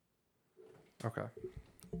Okay.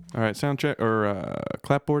 All right, sound check or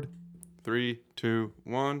clapboard. 3, 2,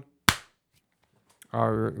 1.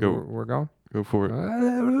 Go. We're going? Go for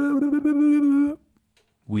it.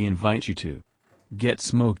 We invite you to Get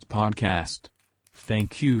Smoked Podcast.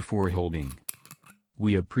 Thank you for holding.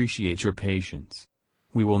 We appreciate your patience.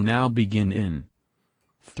 We will now begin in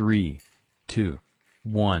 3, 2,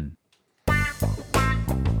 1.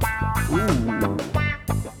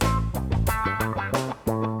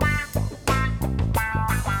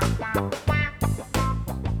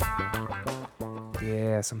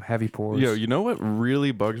 Yeah, some heavy pours. Yo, you know what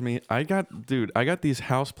really bugs me? I got these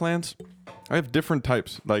house plants. I have different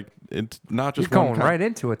types. Like, it's not You're just one going kind. right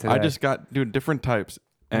into it today. I just got different types.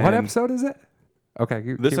 And What episode is it? Okay,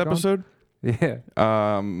 This keep going. episode, Yeah.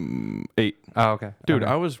 8. Oh, okay. Dude,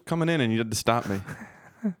 okay. I was coming in and you had to stop me.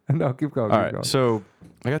 No, keep going. All Keep right, going. so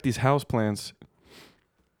I got these house plants.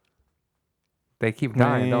 They keep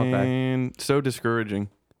dying, don't they? And so discouraging.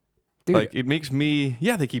 Dude, Like, it makes me.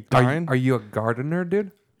 Yeah, they keep are, dying. are you a gardener,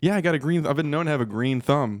 dude? Yeah, I got a green. I've been known to have a green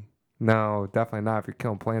thumb. No, definitely not. If you're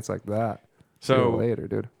killing plants like that. So later,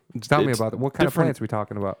 dude. Tell me it's about it. What kind of different- plants are we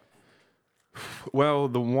talking about? Well,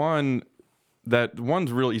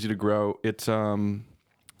 one's real easy to grow. It's I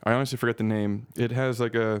honestly forget the name. It has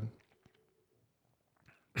like a.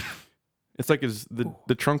 It's like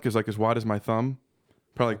the trunk is like as wide as my thumb,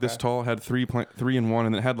 probably like this Okay. tall. Had 3 in one,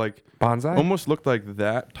 and it had like Bonsai? almost looked like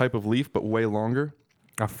that type of leaf, but way longer.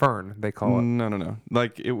 A fern, they call it. No.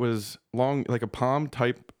 Like it was long, like a palm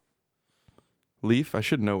type leaf. I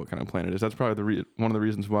should know what kind of plant it is. That's probably one of the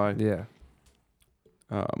reasons why. Yeah.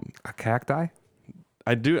 A cacti?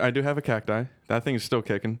 I do have a cacti. That thing is still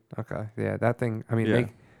kicking. Okay. Yeah, that thing. I mean, Yeah.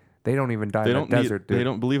 they don't even die They in don't the desert, need.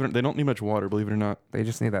 dude. They don't need much water. Believe it or not. They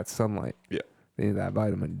just need that sunlight. Yeah. They need that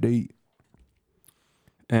vitamin D.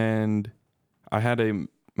 And I had a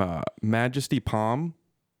Majesty palm.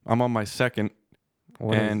 I'm on my second,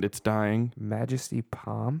 What is and it's dying. Majesty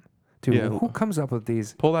palm? Dude, Yeah. who comes up with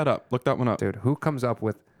these? Pull that up. Look that one up. Dude, who comes up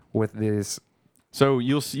with these So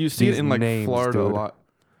you see it These in like names, Florida a dude. lot.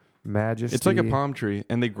 Majesty It's like a palm tree,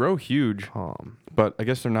 and they grow huge, palm? but I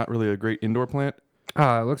guess they're not really a great indoor plant.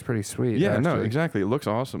 Oh, it looks pretty sweet. Yeah, no, actually. exactly. It looks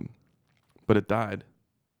awesome, but it died.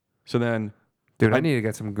 So then, Dude, I I- need to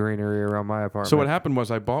get some greenery around my apartment. so what happened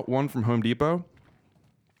was I bought one from Home Depot.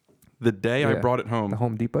 The day I Yeah. brought it home, The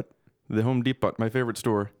Home Depot? the Home Depot, my favorite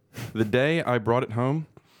store. The day I brought it home,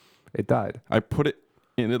 It died. I put it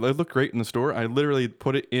in. It looked great in the store. I literally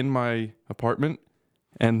put it in my apartment,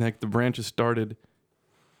 and like the branches started,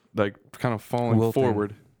 like kind of falling Wilting.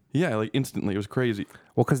 forward. Yeah, like instantly. It was crazy.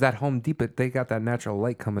 Well, because that Home Depot, they got that natural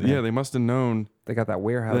light coming Yeah, in. they must have known. They got that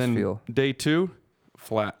warehouse Then feel. day 2,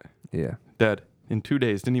 flat, Yeah. dead in 2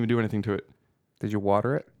 days. Didn't even do anything to it. Did you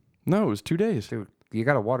water it? No, it was 2 days. Dude, you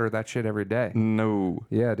got to water that shit every day. No,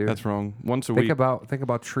 Yeah, dude. that's wrong. Once a think week.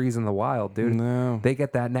 about trees in the wild, dude. No. They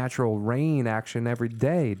get that natural rain action every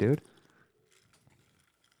day, dude.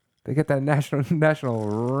 They get that national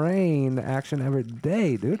rain action every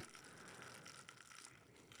day, dude.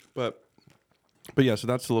 But yeah, so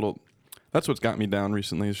that's what's got me down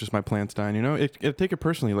recently. It's just my plants dying. You know, I take it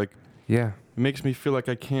personally. Like, Yeah. it makes me feel like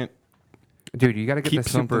I can't. Dude, you gotta get Keep the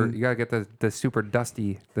super. something- You gotta get the super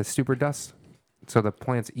dust, so the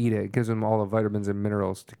plants eat it. It gives them all the vitamins and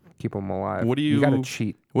minerals to keep them alive. What do You gotta you-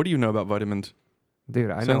 cheat, What do you know about vitamins? dude.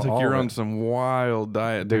 I Sounds know like all you're of on it. some wild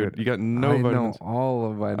diet, dude. You got no I vitamins. know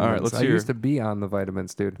all of vitamins. let's I hear. used to be on the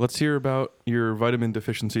vitamins, dude. Let's hear about your vitamin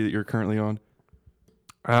deficiency that you're currently on.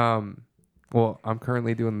 Well, I'm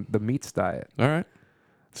currently doing the meats diet. All right.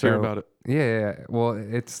 Let's hear So- about it. Yeah. Well,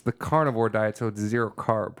 it's the carnivore diet, so it's 0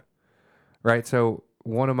 carb, right? So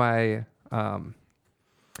one of my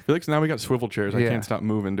Felix, now we got swivel chairs. I Yeah. can't stop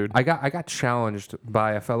moving, dude. I got challenged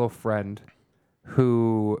by a fellow friend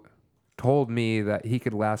who told me that he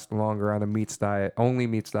could last longer on a meats diet, only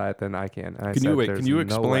meats diet, than I can. And I Can said, you wait? "There's Can you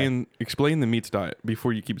no way." explain the meats diet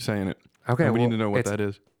before you keep saying it? Okay, we well, need to know what it's, that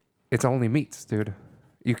is. It's only meats, dude.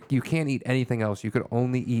 You can't eat anything else. You could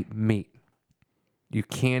only eat meat. You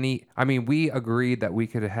can't eat. I mean, we agreed that we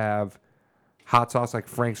could have hot sauce like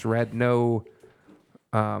Frank's Red, no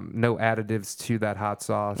additives to that hot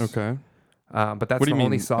sauce. Okay. But that's What do the you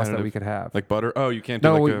only mean, sauce that additive? we could have. Like butter? Oh, you can't do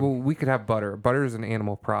No, like we could have butter. Butter is an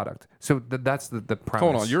animal product. So that's the premise.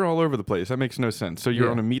 Hold on, you're all over the place. That makes no sense. So you're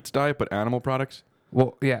Yeah. on a meats diet, but animal products.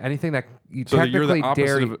 Well, yeah, anything that you So that you're technically the opposite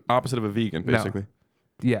dairy. opposite of a vegan, No. basically.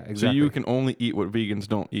 Yeah, exactly. So you can only eat what vegans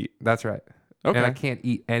don't eat, That's right. Okay. And I can't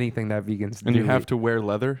eat anything that vegans and do you have eat. to wear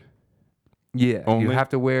leather, Yeah, only? you have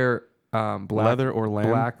to wear black leather or lamb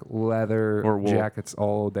black leather or wool. jackets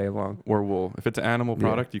all day long. or wool. If it's an animal Yeah.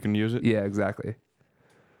 product, you can use it. Yeah, exactly.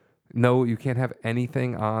 No, you can't have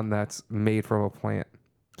anything on that's made from a plant.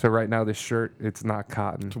 So right now, this shirt, it's not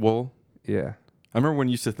cotton. It's wool. Yeah, I remember when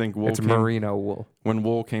you used to think wool it's came merino wool. when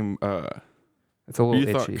wool came. It's a little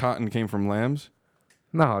You thought itchy. cotton came from lambs?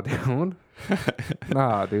 No, dude.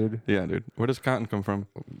 Nah, dude. Yeah, dude. Where does cotton come from?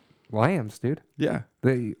 Lambs, dude. Yeah,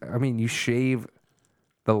 I mean, you shave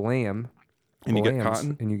the lamb. and you get lambs,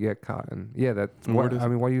 cotton. and you get cotton. Yeah, that's And where what. does- I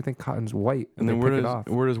mean, why do you think cotton's white? And when then they pick it off?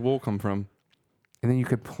 where does wool come from? And then you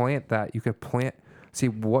could plant that. You could plant. See,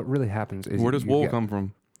 what really happens is Where does you wool get come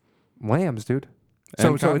from? lambs, dude. And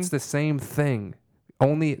So cotton? it's the same thing.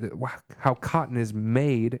 Only how cotton is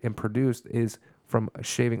made and produced is from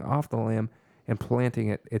shaving off the lamb and planting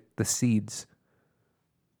it the seeds.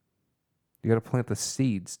 You got to plant the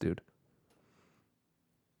seeds, dude.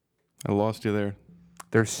 I lost you there.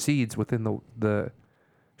 There's seeds within the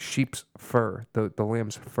sheep's fur, the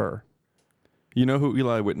lamb's fur. You know who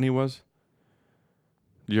Eli Whitney was?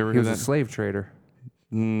 Did you ever He hear was a that? slave trader.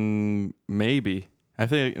 Maybe. I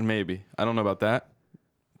think maybe. I don't know about that.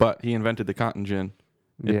 But he invented the cotton gin.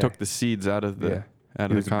 It Yeah. took the seeds out of the Yeah. out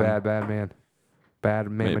He of was the a cotton. bad man. Bad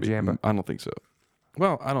man Maybe. Majamba. I don't think so.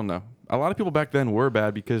 Well, I don't know. A lot of people back then were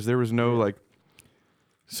bad because there was no like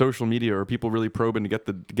social media or people really probing to get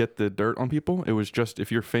the dirt on people. It was just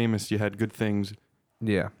if you're famous, you had good things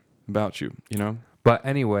Yeah. about you. You know, But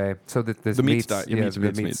anyway, so that this the meats meats, diet. yeah,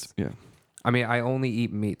 Yeah, meats. Yeah. I mean, I only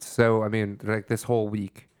eat meats. So, I mean, like this whole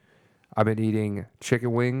week, I've been eating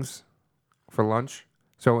chicken wings for lunch.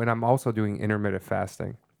 So, and I'm also doing intermittent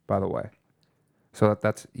fasting, by the way. So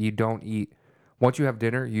that's, you don't eat, once you have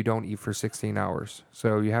dinner, you don't eat for 16 hours.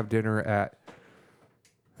 So you have dinner at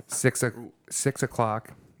 6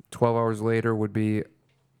 o'clock. 12 hours later would be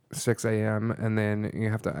 6 a.m. And then you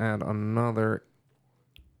have to add another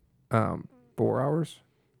 4 hours.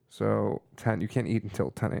 So 10, you can't eat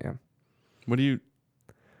until 10 a.m. What do you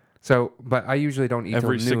So, but I usually don't eat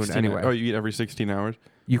every till noon 16? anyway. Oh, you eat every 16 hours.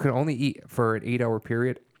 You can only eat for an 8-hour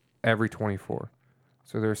period every 24.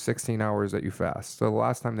 So there's 16 hours that you fast. So the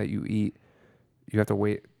last time that you eat, you have to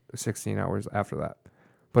wait 16 hours after that.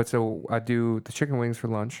 But so I do the chicken wings for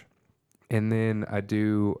lunch, and then I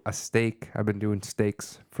do a steak. I've been doing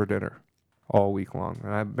steaks for dinner all week long,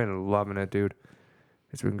 and I've been loving it, dude.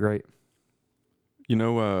 It's been great. You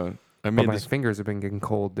know, I But made my this. fingers have been getting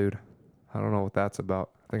cold, dude. I don't know what that's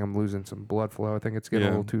about. I think I'm losing some blood flow. I think it's getting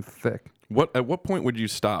Yeah. a little too thick. At what point would you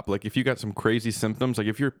stop? Like, if you got some crazy symptoms, like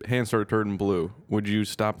if your hand started turning blue, would you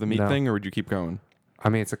stop the meat No. thing or would you keep going? I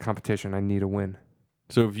mean, it's a competition. I need to win.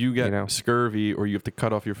 So if you get You know. scurvy or you have to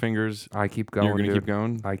cut off your fingers, I keep going, you're gonna dude. keep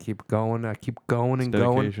going. I keep going. I keep going and It's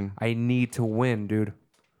going. dedication. I need to win, dude.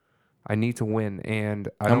 I need to win. And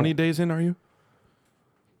I How don't, many days in are you?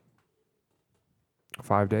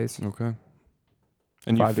 5 days. Okay.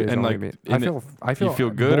 And 5 days. and only like meat. in I feel feel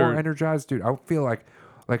good more or- energized, dude. I feel like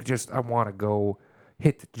just I want to go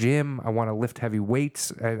hit the gym. I want to lift heavy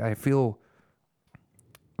weights. I feel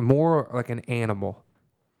more like an animal.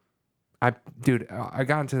 Dude, I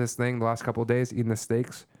got into this thing the last couple of days eating the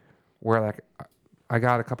steaks, where like I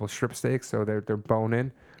got a couple of strip steaks, so they're bone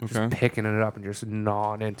in, just Okay. picking it up and just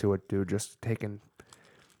gnawing into it, dude. Just taking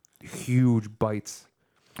huge bites.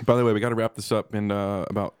 By the way, we got to wrap this up in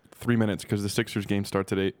about 3 minutes because the Sixers game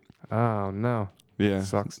starts at 8. Oh no, Yeah,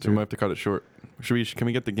 Sucks, so we dude. might have to cut it short. Can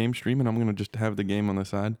we get the game streaming? I'm gonna just have the game on the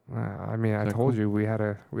side. I mean, I that told cool? you we had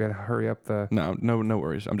to hurry up the No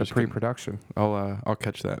worries. I'm just kidding. pre-production. I'll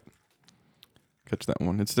catch that. Catch that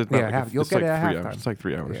one. It's not Yeah, like you'll it's get like it at 3 halftime. hours. It's like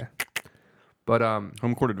 3 hours. Yeah, but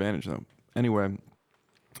Home court advantage though. Anyway,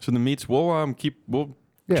 so the meats we'll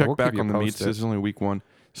yeah, check we'll back keep you on the meats. posted. This is only week 1.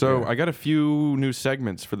 So Yeah. I got a few new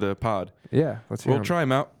segments for the pod. Yeah, let's hear We'll 'em. try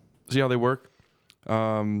them out, see how they work.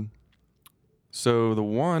 So the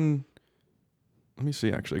one, let me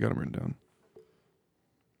see. Actually, I got them written down.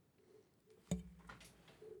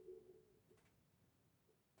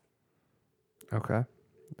 Okay,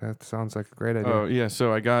 that sounds like a great idea. Oh yeah.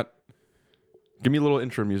 So I got. Give me a little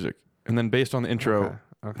intro music, and then based on the intro Okay,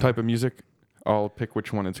 okay. type of music, I'll pick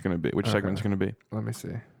which one it's gonna be, which segment it's Okay. gonna be. Let me see.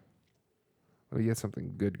 Let me get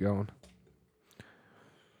something good going.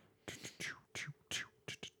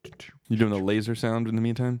 You doing the laser sound in the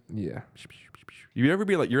meantime? Yeah. You ever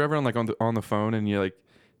be like you're ever on the phone and you like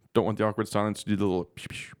don't want the awkward silence to do the little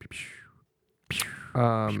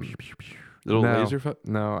little No. laser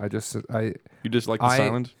No, you just like the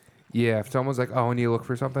silence? yeah, if someone's like, "Oh, I need to look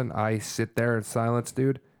for something," I sit there in silence,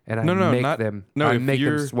 dude, and I No, make not- them no, I if make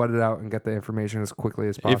them you're- sweat it out and get the information as quickly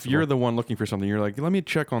as possible. If you're the one looking for something, you're like, let me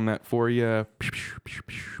check on that for you.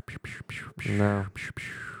 No.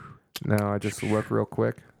 No, I just look real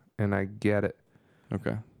quick and I get it.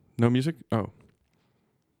 Okay. No music? Oh.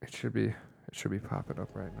 It should be popping up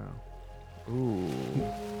right now. Ooh.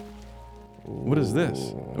 What is this?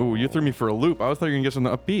 Ooh, you threw me for a loop. I thought you were gonna get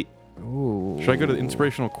something upbeat. Ooh. Should I go to the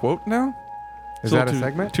inspirational quote now? Is It's that a little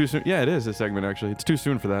segment? Too soon. Yeah, it is a segment actually. It's too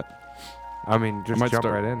soon for that. I mean, I just might jump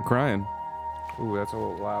start right in. crying. Ooh, that's a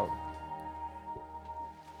little loud.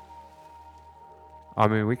 I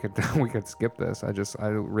mean, we could we could skip this. I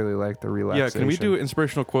really like the Yeah, relaxation. can we do an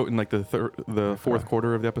inspirational quote in like the fourth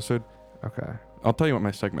quarter of the episode? Okay. I'll tell you what my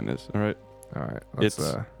segment is. All right. All right.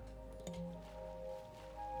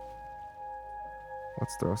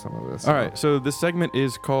 Let's throw some of this. All right. So this segment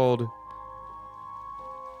is called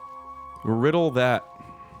Riddle That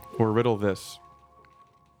or Riddle This.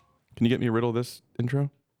 Can you get me a Riddle This intro?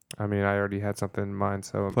 I mean, I already had something in mind,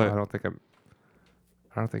 so Play it. I don't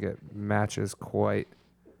think it matches quite,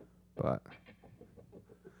 but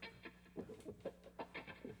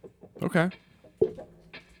Okay.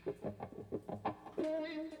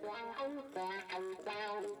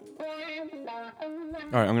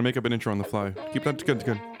 All right, I'm gonna make up an intro on the fly. Keep that. It's good. It's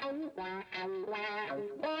good.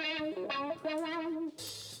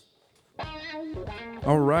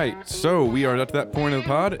 All right, so we are at that point of the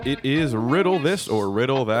pod. It is riddle this or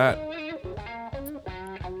riddle that.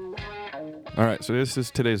 All right, so this is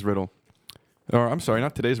today's riddle. Or I'm sorry,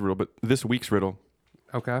 not today's riddle, but this week's riddle.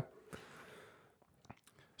 okay.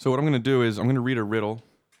 So what I'm gonna do is I'm gonna read a riddle.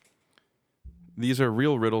 These are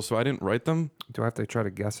real riddles, so I didn't write them. Do I have to try to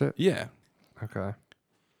guess it? Yeah, Okay.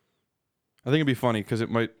 I think it'd be funny because it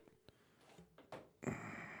might.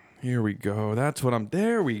 Here we go. That's what I'm.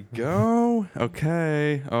 There we go.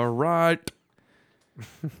 Okay. All right.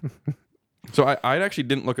 So I actually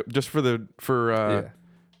didn't look up just for Yeah.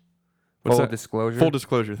 what's Full that? disclosure. Full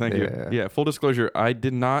disclosure. Thank you. Yeah. Yeah. Full disclosure. I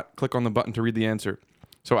did not click on the button to read the answer,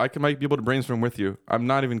 so might be able to brainstorm with you. I'm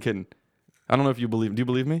not even kidding. I don't know if you believe. Do you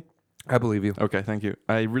believe me? I believe you. Okay. Thank you.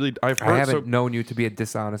 I've heard. I haven't known you to be a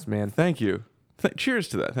dishonest man. Thank you. Cheers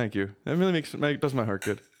to that. Thank you. That really does my heart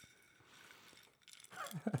good.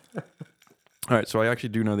 All right, so I actually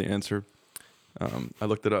do know the answer. I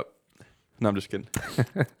looked it up. No, I'm just kidding.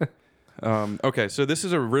 Okay, so this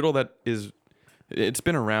is a riddle it's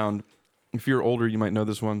been around. If you're older, you might know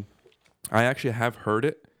this one. I actually have heard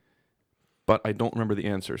it, but I don't remember the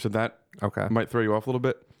answer. So that Okay. might throw you off a little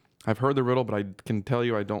bit. I've heard the riddle, but I can tell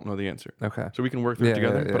you I don't know the answer. Okay. So we can work through it Yeah,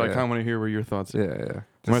 together, yeah, but I yeah. kind of want to hear what your thoughts are. Yeah. I'm going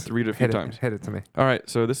to have to read it a few times. Hit it to me. All right,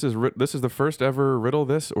 so this is the first ever riddle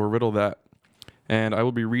this or riddle that, and I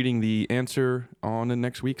will be reading the answer on the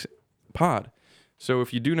next week's pod. So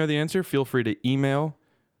if you do know the answer, feel free to email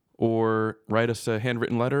or write us a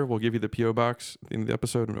handwritten letter. We'll give you the PO box in the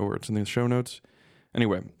episode, or it's in the show notes.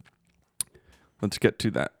 Anyway, let's get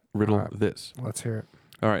to that riddle All right. this. Let's hear it.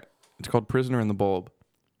 All right, it's called Prisoner in the Bulb.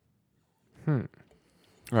 All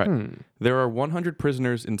right. There are 100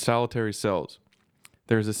 prisoners in solitary cells.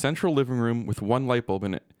 There is a central living room with one light bulb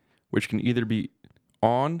in it, which can either be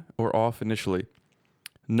on or off initially.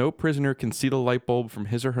 No prisoner can see the light bulb from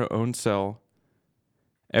his or her own cell.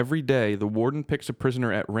 Every day, the warden picks a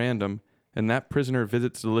prisoner at random, and that prisoner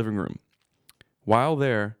visits the living room. While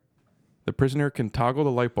there, the prisoner can toggle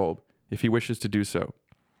the light bulb if he wishes to do so.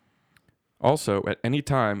 Also, at any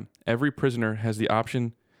time, every prisoner has the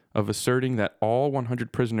option of asserting that all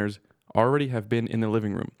 100 prisoners already have been in the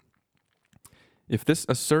living room. If this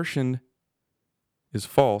assertion is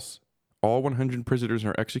false, all 100 prisoners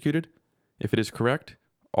are executed. If it is correct,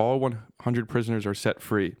 all 100 prisoners are set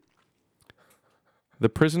free. The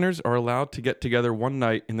prisoners are allowed to get together one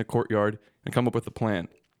night in the courtyard and come up with a plan.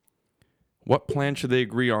 What plan should they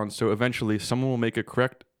agree on so eventually someone will make a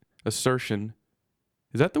correct assertion?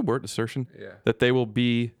 Is that the word, assertion? Yeah. That they will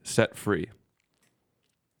be set free.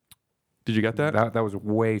 Did you get that? That was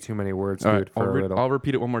way too many words, All dude, right, for a riddle. I'll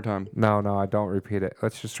repeat it one more time. No, I don't repeat it.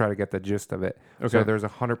 Let's just try to get the gist of it. Okay. So there's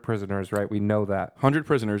 100 prisoners, right? We know that. 100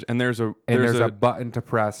 prisoners, and there's a And there's a button to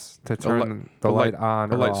press to turn the light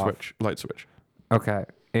on a or light off. switch. Light switch. Okay.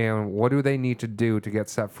 And what do they need to do to get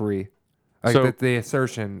set free? Like So- the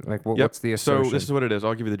assertion. Like Yep. what's the assertion? So this is what it is.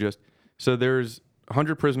 I'll give you the gist. So there's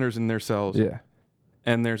 100 prisoners in their cells, yeah.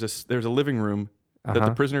 and there's a living room that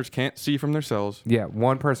the prisoners can't see from their cells Yeah.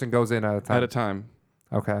 One person goes in at a time. at a time.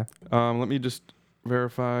 Okay. Let me just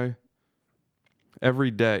verify.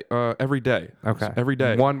 Every day. Every day. Okay. So every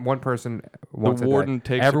day. One person once the a warden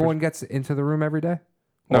day. takes. Everyone gets into the say every day?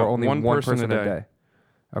 No, or only one person a a day. day?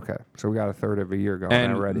 Okay. So we got a third of a year going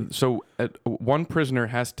and already. so one prisoner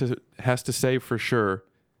has to say for sure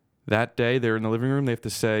that day they're in the living room. They have to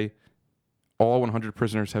say all 100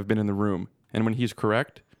 prisoners have been in the room, and when he's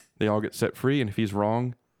correct, they all get set free, and if he's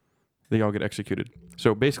wrong, they all get executed.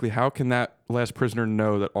 So basically, how can that last prisoner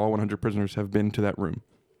know that all 100 prisoners have been to that room?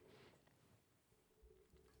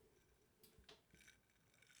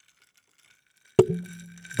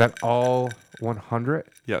 That all 100?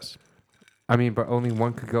 Yes. I mean, but only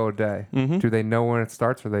one could go a day. Mm-hmm. Do they know when it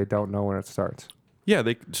starts or they don't know when it starts? Yeah,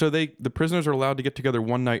 the prisoners are allowed to get together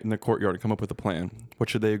one night in the courtyard and come up with a plan. What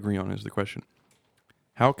should they agree on is the question.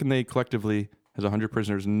 How can they collectively, as 100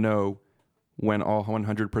 prisoners, know when all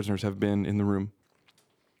 100 prisoners have been in the room?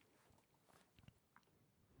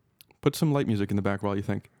 Put some light music in the back while you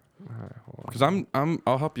think. Because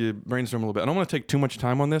I'll help you brainstorm a little bit. I don't want to take too much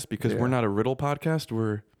time on this because we're not a riddle podcast.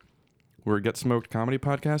 We're a Get Smoked comedy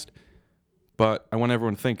podcast. But I want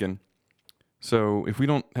everyone thinking. So if we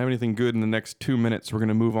don't have anything good in the next 2 minutes, we're going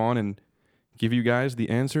to move on and give you guys the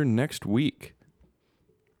answer next week.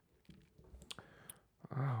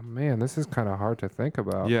 Oh man, this is kind of hard to think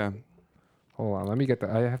about. Yeah. Hold on,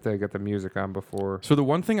 I have to get the music on before. So the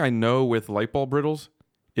one thing I know with light bulb riddles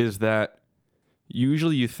is that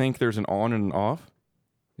usually you think there's an on and an off,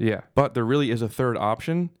 Yeah. but there really is a third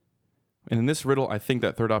option. And in this riddle, I think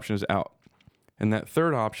that third option is out. And that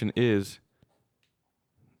third option is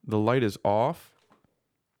the light is off,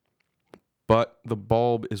 but the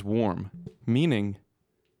bulb is warm, meaning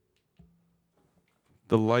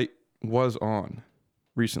the light was on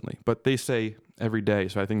recently, but they say every day,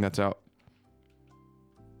 so I think that's out.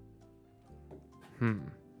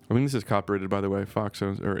 I mean, this is copyrighted, by the way. Fox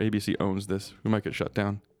owns, or ABC owns this. We might get shut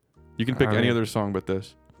down. You can pick any other song but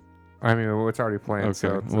this. I mean, it's already playing, Okay,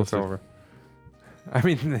 so we'll it's see. over. I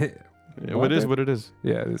mean, It is what it is.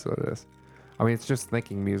 Yeah, it is what it is. I mean, it's just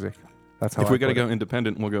thinking music. That's how If we got to put it. go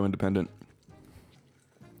independent, we'll go independent.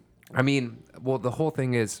 I mean, well, the whole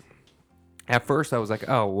thing is, at first I was like,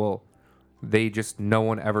 oh, well, no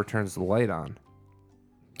one ever turns the light on,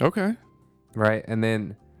 Okay. right? And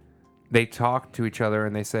then they talk to each other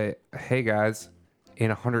and they say, hey guys, in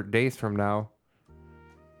 100 days from now,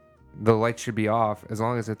 the light should be off. As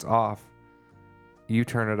long as it's off, you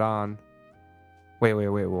turn it on. Wait.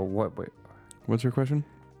 Well, what? Wait. What's your question?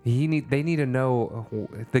 They need to know.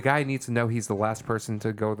 The guy needs to know he's the last person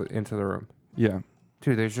to go into the room. Yeah.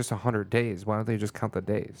 Dude, there's just 100 days. Why don't they just count the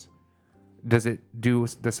days? Does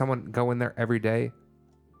someone go in there every day?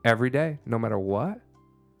 Every day? No matter what?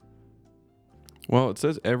 Well, it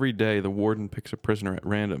says every day the warden picks a prisoner at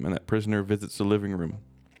random, and that prisoner visits the living room.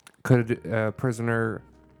 Could a prisoner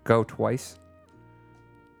go twice?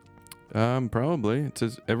 Probably. It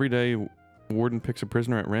says every day warden picks a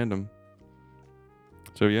prisoner at random.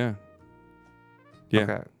 So yeah. Yeah.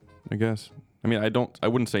 Okay. I guess. I mean, I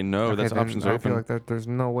wouldn't say no. Okay, That's then options I open. feel like there's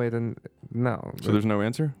no way to. No. So there's no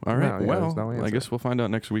answer? All right. No, yeah, well, there's no I answer. guess we'll find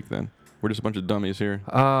out next week then. We're just a bunch of dummies here.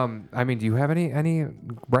 I mean, do you have any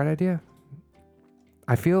bright idea?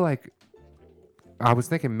 I feel like I was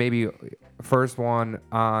thinking maybe first one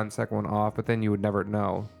on, second one off, but then you would never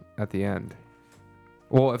know at the end.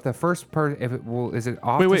 Well, if the first person, is it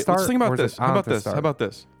off? Wait. To start, Let's think or about is it this. How on about to this? start? How about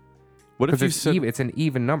this? What if 'Cause you it's said? it's an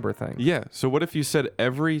even number thing. Yeah. So what if you said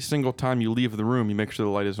every single time you leave the room, you make sure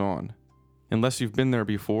the light is on, unless you've been there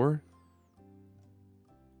before?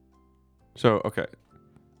 So okay.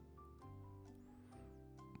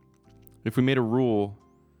 If we made a rule,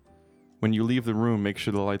 when you leave the room, make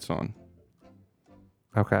sure the light's on.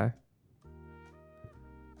 Okay.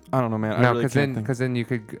 I don't know, man. I No, really can't think. because then you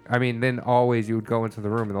could. I mean, then always you would go into the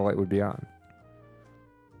room and the light would be on.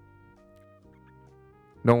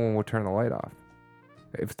 No one would turn the light off.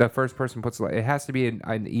 If the first person puts the light, it has to be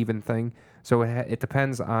an even thing. So it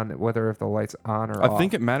depends on whether if the light's on or off. I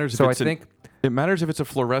think it matters. So if I it's think it matters if it's a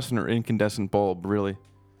fluorescent or incandescent bulb, really,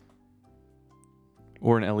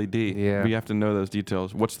 or an LED. Yeah. We have to know those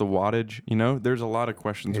details. What's the wattage? You know, there's a lot of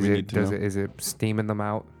questions we need to know. is it steaming them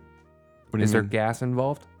out? What do you Is there mean? gas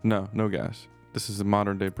involved? No gas. This is a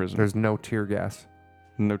modern day prison. There's no tear gas.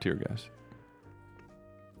 No tear gas.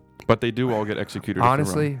 But they do all get executed. if they're wrong.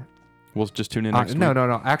 Honestly, We'll just tune in next no.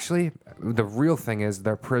 week. Actually, the real thing is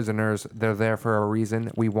they're prisoners. They're there for a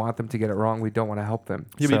reason. We want them to get it wrong. We don't want to help them.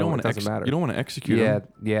 Yeah, but So you don't want it doesn't matter. You don't want to execute Yeah, them.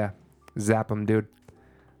 yeah. Zap them, dude.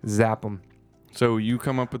 Zap them. So you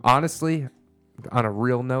come up with. Honestly, on a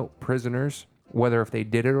real note, prisoners, whether if they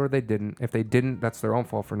did it or they didn't, if they didn't, that's their own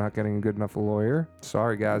fault for not getting a good enough lawyer.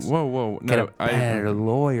 Sorry, guys. Whoa. Get No, a better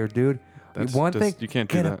lawyer, dude. That's One just- thing, you can't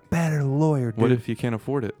do get that. a better lawyer, dude. What if you can't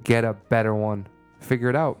afford it? Get a better one. Figure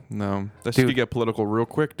it out. No, that's Dude. if you get political real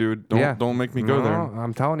quick, dude. Don't make me go there. No,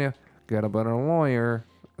 I'm telling you, get a better lawyer.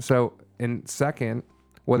 So, in second,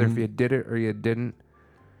 whether if Mhm. you did it or you didn't,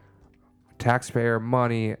 taxpayer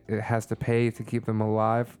money it has to pay to keep them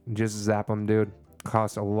alive. Just zap them, dude.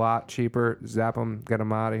 Costs a lot cheaper. Zap them, get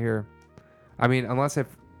them out of here. I mean, unless if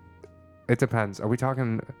it depends. Are we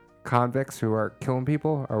talking convicts who are killing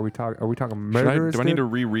people? Are we talking Do murderers? I need dude? to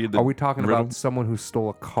reread the Are we talking riddle? about someone who stole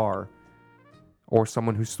a car? or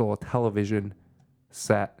someone who stole a television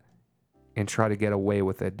set and try to get away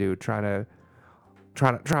with it, dude. Trying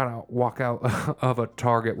to walk out of a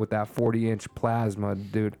Target with that 40-inch plasma,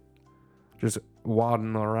 dude. Just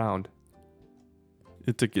waddling around.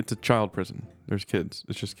 It's a child prison. There's kids.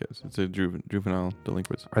 It's just kids. It's a juvenile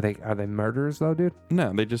delinquents. Are they murderers though, dude?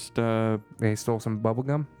 No, they just They stole some bubble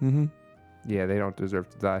gum? mm-hmm. Yeah, they don't deserve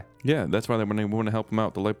to die. Yeah, that's why when they want to help them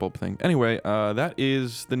out, the light bulb thing. Anyway, that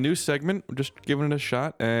is the new segment. We're just giving it a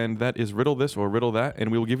shot, and that is riddle this or riddle that,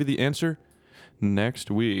 and we will give you the answer next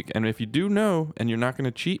week. And if you do know and you're not going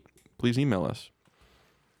to cheat, please email us.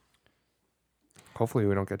 Hopefully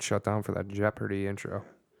we don't get shut down for that Jeopardy intro.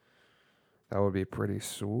 That would be pretty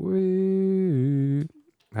sweet.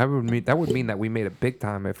 That would mean that we made it big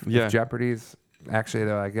time if Jeopardy's actually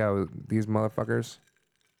they're like, yo, these motherfuckers,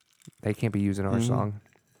 they can't be using our song.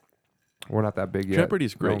 We're not that big yet.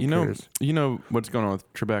 Jeopardy's great. No one cares. You know what's going on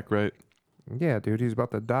with Trebek, right? Yeah, dude, he's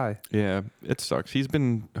about to die. Yeah, it sucks. He's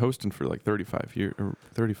been hosting for like 35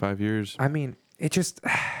 years. I mean, it just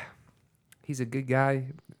he's a good guy.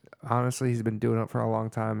 Honestly, he's been doing it for a long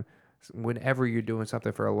time. Whenever you're doing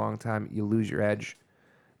something for a long time, you lose your edge.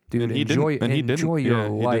 Dude, And he enjoy your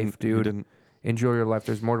life, He dude. didn't. Enjoy your life.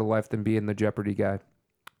 There's more to life than being the Jeopardy guy.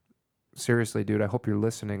 Seriously, dude, I hope you're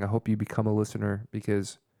listening. I hope you become a listener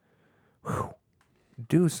because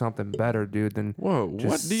do something better, dude, than Whoa, what?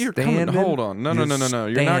 just You're coming. standing- Hold on. No. just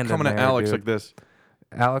You're not coming standing to Alex there, like this.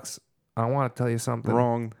 Alex, I want to tell you something.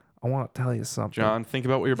 Wrong. I want to tell you something. John, think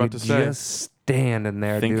about what you're about You're to say. just standing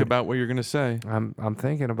there, Think dude. about what you're going to say. I'm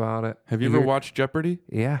thinking about it. Have you ever watched Jeopardy?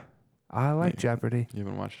 Yeah, I like Jeopardy. You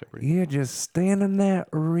haven't watched Jeopardy. You're just standing there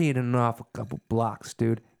reading off a couple blocks,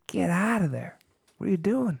 dude. Get out of there. What are you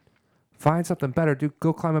doing? Find something better, dude.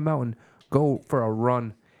 Go climb a mountain. Go for a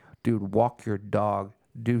run. Dude, walk your dog.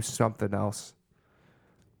 Do something else.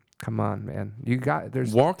 Come on, man.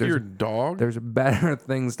 There's your dog? There's better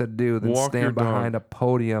things to do than Walk your stand behind dog. a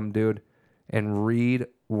podium, dude, and read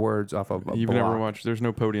words off of a You've block. never watched, there's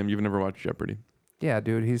no podium. You've never watched Jeopardy. Yeah,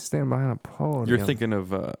 dude, he's standing behind a podium. You're thinking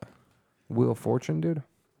of, Wheel of Fortune, dude?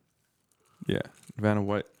 yeah, Vanna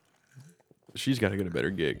White. She's got to get a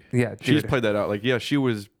better gig. Yeah, dude. She's played that out. Like, yeah, she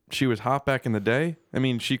was hot back in the day. I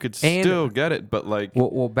mean, she could still get it, but like,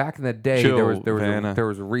 Well, back in the day, Chill, there Vanna.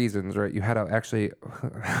 was reasons, right? You had to actually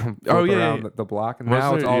flip Oh, yeah, around yeah. the block, and Was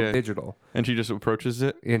now it's there? all Yeah. digital. and she just approaches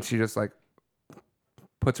it. And she just like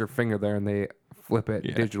puts her finger there, and they flip it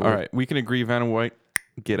Yeah. digitally. All right, we can agree. Vanna White,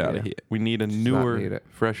 get out Yeah. of here. We need a Does not need newer, it.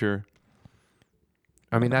 fresher.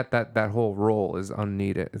 I mean that whole role is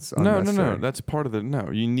unneeded. It's No. unnecessary. That's part of the. No,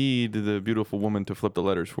 you need the beautiful woman to flip the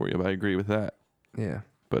letters for you. I agree with that. Yeah.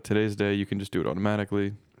 But today's day, you can just do it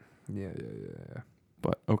automatically. Yeah.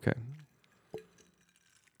 But okay.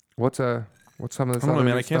 What's some of this? I don't know, other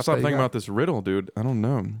man. I can't stuff stop that you thinking got? about this riddle, dude. I don't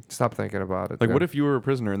know. Stop thinking about it. Like, dude. what if you were a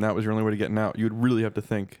prisoner and that was your only way to getting out? You'd really have to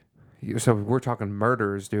think. So we're talking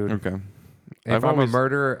murderers, dude. Okay. If I've I'm always- a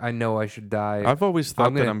murderer, I know I should die. I've always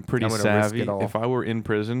thought that gonna- I'm pretty I'm gonna risk savvy. it all. If I were in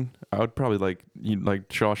prison, I would probably like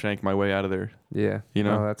Shawshank my way out of there. Yeah. You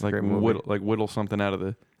know, No, that's like a great movie. whittle something out of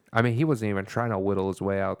the. I mean, he wasn't even trying to whittle his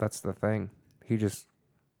way out. That's the thing. He just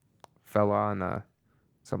fell on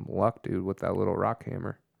some luck, dude, with that little rock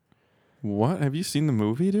hammer. What? Have you seen the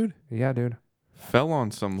movie, dude? Yeah, dude. Fell on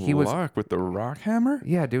some He was- luck with the rock hammer?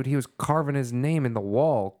 Yeah, dude. He was carving his name in the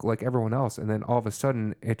wall like everyone else, and then all of a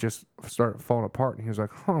sudden it just started falling apart, and he was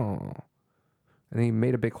like, "Huh." And he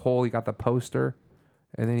made a big hole. He got the poster,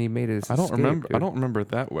 and then he made his. I don't escape, remember. I dude. don't remember it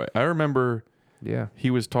that way. I remember Yeah. he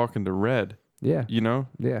was talking to Red. Yeah. You know,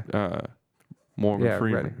 Yeah. Morgan Yeah.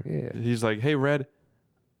 Freeman. Ready. Yeah. He's like, "Hey, Red,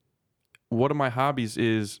 one of my hobbies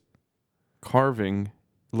is carving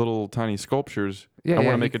little tiny sculptures. Yeah. I want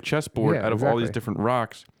yeah, to make a chessboard yeah, out of all these exactly. different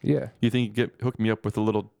rocks. Yeah. You think you hook me up with a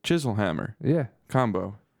little chisel hammer Yeah.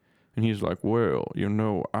 combo?" And he's like, "Well,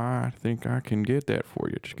 I think I can get that for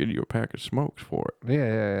you. Just get you a pack of smokes for it."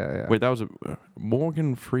 Yeah. Wait, that was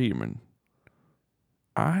Morgan Freeman.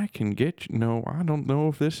 I can get you. No, I don't know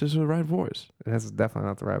if this is the right voice. That's definitely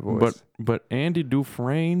not the right voice. But Andy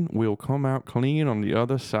Dufresne will come out clean on the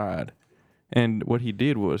other side. And what he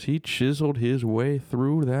did was he chiseled his way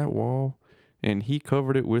through that wall, and he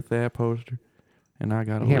covered it with that poster. And I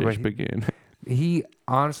got a Yeah, but lisp again. He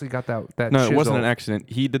honestly got that. No, chisel. it wasn't an accident.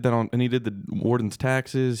 He did that and he did the warden's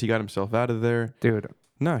taxes. He got himself out of there. Dude,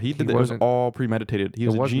 No, he did that. It was wasn't- all premeditated. He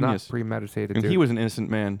was it a was genius. not premeditated, And dude. he was an innocent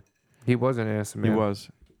man. He was an innocent man. He was.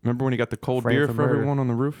 Remember when he got the cold Framed beer for for murder. everyone on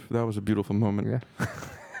the roof? That was a beautiful moment. Yeah.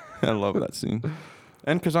 I love that scene.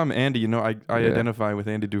 And because I'm Andy, I Yeah. identify with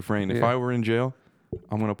Andy Dufresne. If Yeah. I were in jail,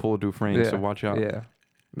 I'm going to pull a Dufresne, so watch out. Yeah.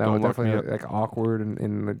 That Don't was lock me definitely up. like awkward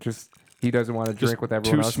and just He doesn't want to Just drink with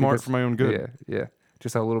everyone too else. He smart just- for my own good. Yeah, yeah.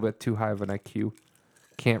 Just a little bit too high of an IQ.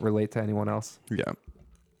 Can't relate to anyone else. Yeah.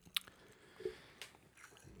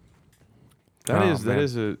 Oh, That man.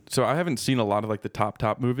 is a. So I haven't seen a lot of like the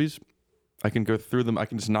top movies. I can go through them. I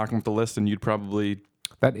can just knock them off the list, and you'd probably.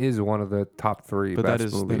 That is one of the top 3 But best that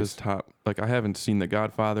is movies. top. Like I haven't seen The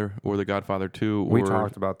Godfather or The Godfather 2. We or,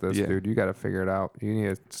 talked about this, yeah. dude. You got to figure it out. You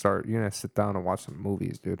need to start. You need to sit down and watch some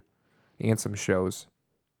movies, dude, and some shows.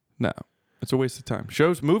 No, it's a waste of time.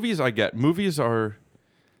 Shows, movies. I get movies are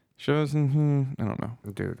shows. I don't know.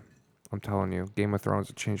 Dude, I'm telling you, Game of Thrones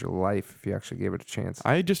would change your life if you actually gave it a chance.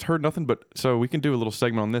 I just heard nothing but. So we can do a little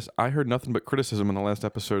segment on this. I heard nothing but criticism in the last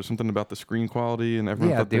episode. Something about the screen quality and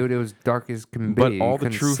everyone. Yeah, thought that- dude, it was dark as can be. But You all the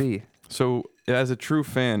couldn't truth- see. So as a true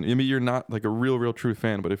fan, I mean, you're not like a real true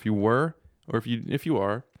fan, but if you were, or if you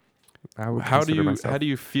are, I would how consider myself. do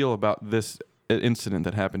you feel about this incident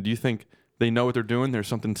that happened? Do you think they know what they're doing? There's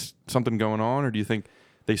something going on, or do you think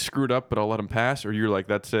they screwed up, but I'll let them pass? Or you're like,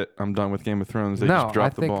 that's it, I'm done with Game of Thrones. They no, just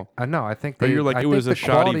dropped I think, the ball. No, I think Or they, you're like, I it was think a the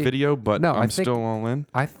shoddy quality- video, but No, I I'm think- still all in.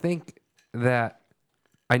 I think that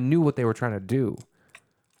I knew what they were trying to do.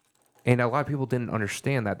 And a lot of people didn't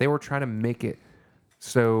understand that. They were trying to make it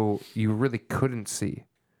so you really couldn't see.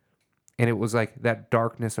 And it was like that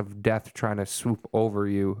darkness of death trying to swoop over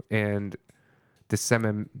you and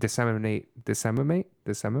disseminate.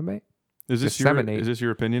 Is this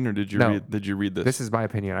your opinion, or did you No. read this? This is my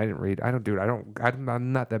opinion. I didn't read.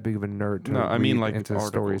 I'm not that big of a nerd to No, I mean read like into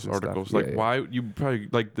stories articles. and stuff. Like Yeah, yeah. why you probably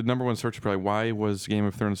like the number one search is probably why was Game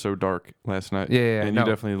of Thrones so dark last night? Yeah, and no. you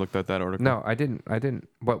definitely looked at that article. No, I didn't.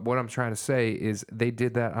 But what I'm trying to say is they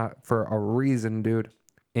did that for a reason, dude.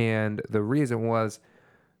 And the reason was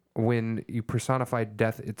when you personify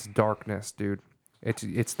death, it's darkness, dude.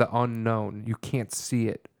 It's the unknown. You can't see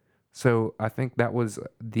it. So I think that was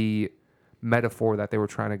the metaphor that they were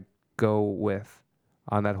trying to go with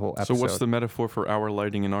on that whole episode. So what's the metaphor for our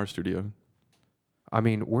lighting in our studio? I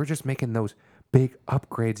mean, we're just making those big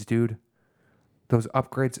upgrades, dude. Those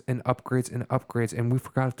upgrades and upgrades and upgrades, and we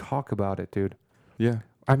forgot to talk about it, dude. Yeah.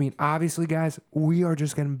 I mean, obviously, guys, we are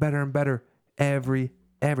just getting better and better every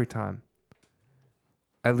time.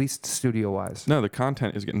 At least studio-wise. No, the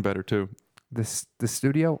content is getting better too. The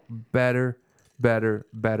studio, better.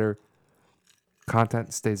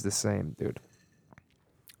 Content stays the same, dude.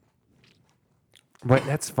 But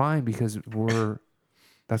that's fine because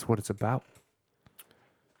that's what it's about.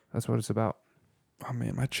 That's what it's about. Oh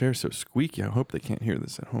man, my chair's so squeaky. I hope they can't hear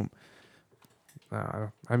this at home.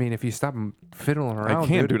 I mean, if you stop fiddling around, I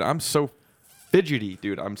can't, dude. I'm so fidgety,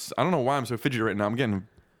 dude. I don't know why I'm so fidgety right now. I'm getting.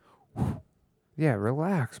 Yeah,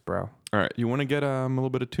 relax, bro. All right, you want to get a little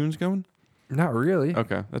bit of tunes going? Not really.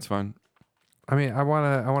 Okay, that's fine. I mean, I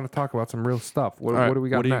wanna talk about some real stuff. What, All right, what do we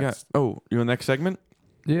got what do next? You got? Oh, you want the next segment?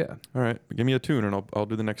 Yeah. All right, give me a tune and I'll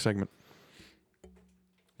do the next segment.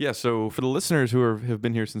 Yeah, so for the listeners who have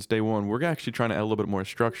been here since day one, we're actually trying to add a little bit more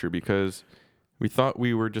structure because we thought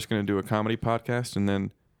we were just going to do a comedy podcast, and then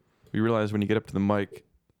we realized when you get up to the mic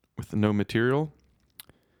with no material,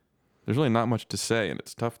 there's really not much to say, and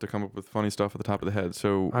it's tough to come up with funny stuff at the top of the head.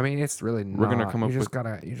 So I mean, it's really not. We're gonna come up you just with-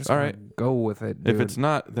 gotta All gotta right. go with it, dude. if it's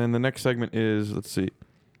not, then the next segment is, let's see,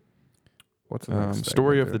 What's the next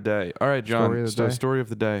story segment, of the dude? day. All right, John, Story of the day? story of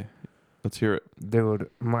the day. Let's hear it.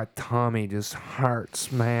 Dude, my tummy just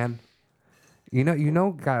hurts, man. You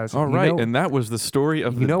know, guys. All you right, know, and that was the story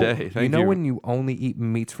of the day. Thank you know when you only eat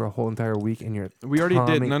meats for a whole entire week and your we already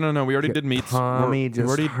did. tummy- No. We already your did meats. Tummy we just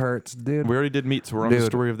already hurts, dude. we already did meats. So we're on the Dude,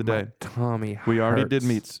 story of the my day. tummy We already did hurts.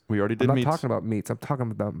 meats. We already did I'm not meats. talking about meats. I'm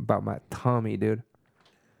talking about my tummy, dude.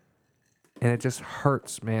 And it just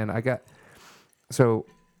hurts, man. I got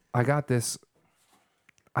this.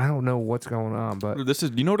 I don't know what's going on, but This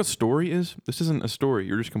is. You know what a story is? This isn't a story.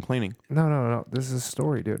 You're just complaining. no. This is a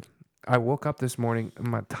story, dude. I woke up this morning and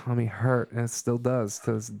my tummy hurt, and it still does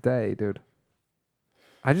to this day, dude.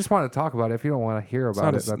 I just want to talk about it. If you don't want to hear It's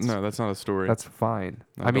about not it, that's not a story. that's fine.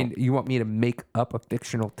 No, I mean, don't. you want me to make up a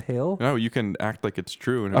fictional tale? No, you can act like it's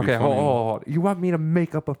true. And it'll Okay, be funny. hold. You want me to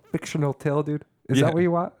make up a fictional tale, dude? Is Yeah. that what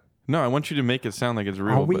you want? No, I want you to make it sound like it's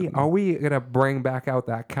real. but Are we gonna bring back out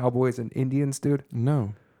that Cowboys and Indians, dude?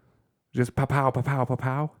 no, Just pow pow pow pow pow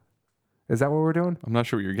pow. Is that what we're doing? I'm not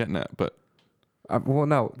sure what you're getting at. But Well,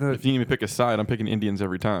 no. if you need me to pick a side, I'm picking Indians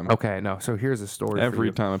every time. Okay, no. So here's a story. for Every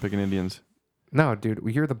you. time I'm picking Indians. No, dude.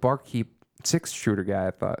 You're the barkeep 6-shooter guy.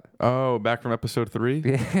 I thought. Oh, back from episode 3?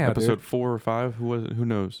 Yeah. Episode Dude. 4 or 5? Who was it? Who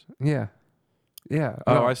knows? Yeah. Yeah.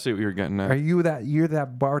 Oh, no. I see what you're getting at. Are you that? You're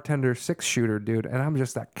that bartender 6-shooter, dude, and I'm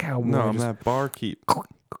just that cowboy. No, I'm just- that barkeep.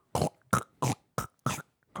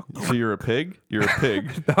 So you're a pig? You're a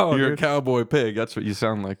pig. No, you're dude. a cowboy pig. That's what you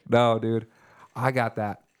sound like. No, dude. I got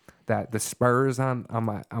the spurs on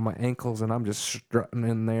my ankles, and I'm just strutting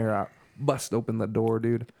in there. I bust open the door,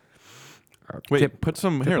 dude. Wait, put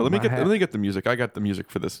some here. up Let me my get hat. let me get the music. I got the music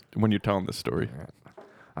for this when you're telling this story.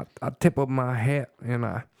 I tip up my hat and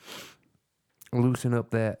I loosen up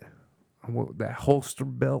that holster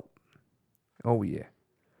belt. Oh yeah,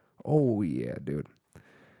 dude.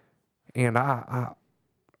 And I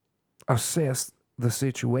assess the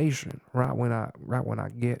situation right when I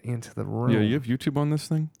get into the room. Yeah, you have YouTube on this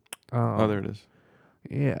thing? Oh, there it is.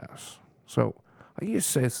 Yes. So you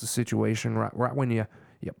assess the situation right when you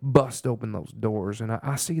bust open those doors, and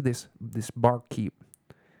I see this barkeep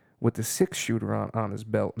with the 6-shooter on his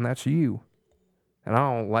belt, and that's you. And I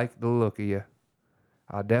don't like the look of you.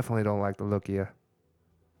 I definitely don't like the look of you.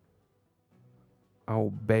 Oh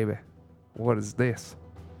baby, what is this?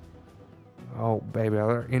 Oh baby, are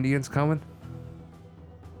there Indians coming?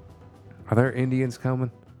 Are there Indians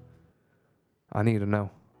coming? I need to know.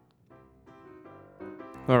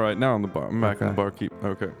 All right, now on the bar. I'm back in the Okay. barkeep.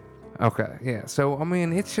 Okay. Okay, yeah. So I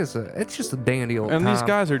mean, it's just a dandy old And time. these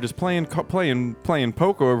guys are just playing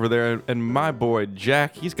poker over there. And my boy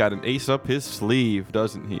Jack, he's got an ace up his sleeve,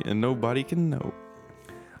 doesn't he? And nobody can know.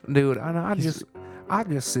 Dude, and I just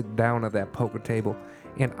sit down at that poker table,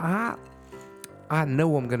 and I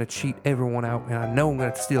know I'm gonna cheat everyone out, and I know I'm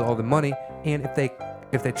gonna steal all the money. And if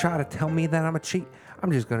they try to tell me that I'm a cheat,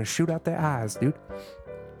 I'm just gonna shoot out their eyes, dude.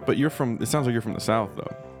 But it sounds like you're from the South,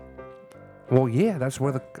 though. Well, yeah, that's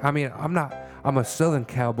where I'm a Southern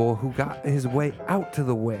cowboy who got his way out to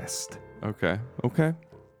the West. Okay. Okay.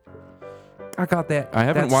 I got that. I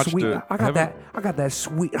haven't that watched sweet, it. I got that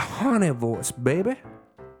sweet honey voice, baby.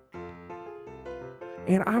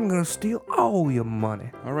 And I'm gonna steal all your money.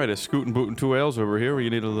 All right, a scootin' bootin' 2 ales over here where you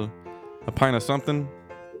need a pint of something.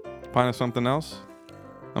 Pint of something else?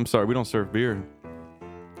 I'm sorry, we don't serve beer.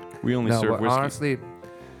 We only No, serve but whiskey. honestly,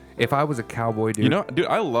 if I was a cowboy, dude. You know, dude,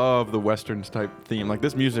 I love the Westerns type theme. Like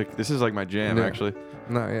this music, this is like my jam, Yeah. actually.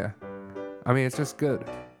 No, yeah. I mean, it's just good.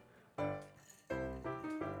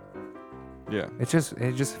 Yeah. It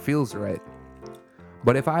just feels right.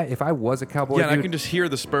 But if I was a cowboy, Yeah, and I dude, can just hear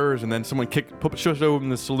the spurs, and then someone shush open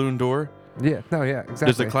the saloon door. yeah, no, yeah, exactly.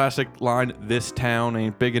 There's the classic line, "This town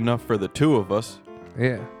ain't big enough for the two of us."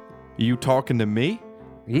 Yeah, You talking to me?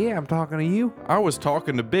 yeah, I'm talking to you. I was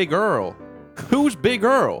talking to Big Earl. Who's Big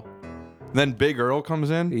Earl? Then Big Earl comes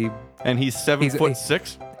in, and he's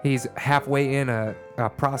 7'6". He's halfway in a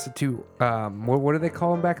prostitute. What do they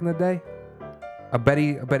call him back in the day? A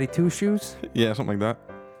Betty Two Shoes. Yeah, something like that.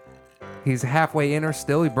 He's halfway in her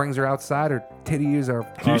still. He brings her outside. Her titties are.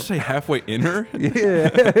 Did you say halfway in her?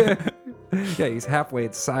 Yeah. Yeah, he's halfway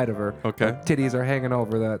inside of her. Okay. Her titties are hanging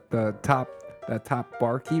over the top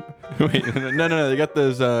barkeep. Wait, no. They got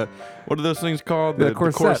those. What are those things called? The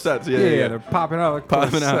corsets. Yeah. They're popping out like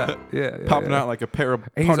Popping corset. out. Yeah, Popping out like a pair of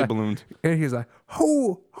And he's party like- balloons. And he's like,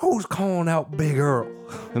 who's calling out Big Earl?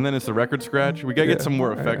 And then it's the record scratch. We gotta get Yeah. some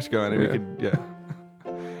more effects going. And Yeah. we could, yeah.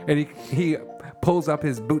 And he pulls up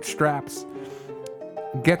his bootstraps,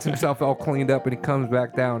 gets himself all cleaned up, and he comes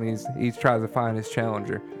back down. And he tries to find his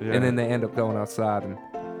challenger, Yeah. and then they end up going outside and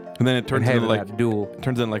And then it turns into having like that duel.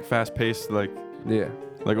 fast paced, like Yeah,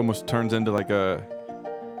 almost turns into like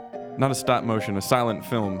not a stop motion, a silent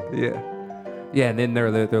film. yeah, yeah. And then they're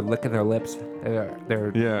licking their lips.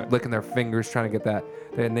 They're Yeah. licking their fingers, trying to get that.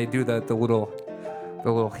 And they do the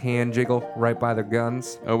little hand jiggle right by their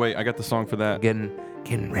guns. Oh wait, I got the song for that.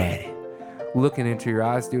 Getting ready, looking into your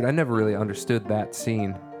eyes, dude. I never really understood that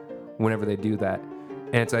scene whenever they do that.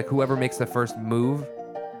 And it's like whoever makes the first move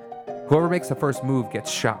gets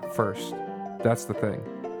shot first. That's the thing.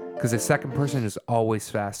 Because the second person is always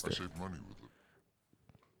faster.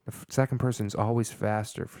 The second person is always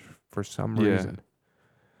faster for some Yeah. reason.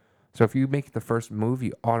 So if you make the first move,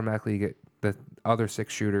 you automatically get the other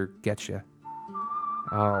 6-shooter gets you.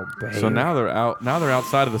 Oh, baby. So now they're out. Now they're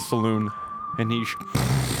outside of the saloon, and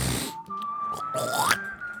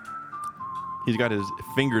he's got his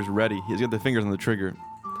fingers ready. He's got the fingers on the trigger.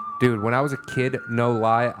 Dude, when I was a kid, no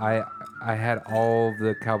lie, I had all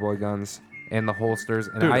the cowboy guns and the holsters,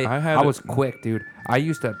 and Dude, I was quick, dude. I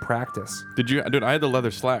used to practice. Did you, dude? I had the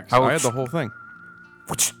leather slacks. Oh, I had the whole thing.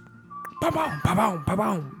 Ba-boom, ba-boom,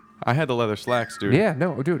 ba-boom. I had the leather slacks, dude. Yeah,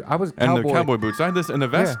 no, dude, I was And cowboy. the cowboy boots. I had this in the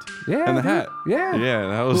vest. Yeah, And the dude. hat. Yeah. Yeah,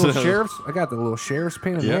 that was. Little sheriff's. I got the little sheriff's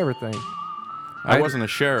pin and Yep. everything. I wasn't a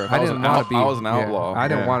sheriff. I was didn't an want to be. I was an yeah, outlaw. I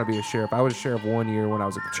didn't Yeah. want to be a sheriff. I was a sheriff one year when I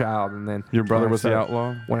was a child, and then Your brother when I was the started-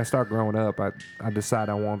 outlaw? When I started growing up, I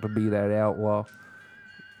decided I wanted to be that outlaw.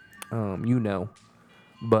 You know,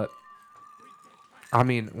 but I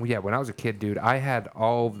mean, yeah, when I was a kid, dude, I had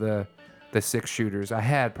all of the 6-shooters. I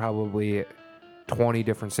had probably 20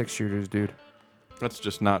 different 6-shooters, dude. That's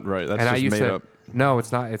just not right. That's And I just used made to. up. No,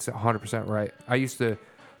 it's not. It's 100% right. I used to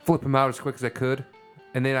flip them out as quick as I could,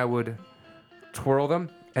 and then I would twirl them,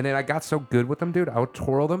 and then I got so good with them, dude. I would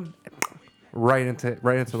twirl them right into the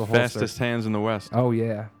holster. Fastest hands in the West. Oh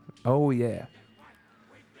yeah. Oh yeah.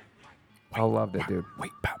 I loved it, dude.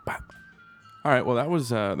 Wait, pow, pow. All right. Well, that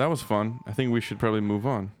was fun. I think we should probably move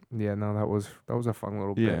on. Yeah, no, that was a fun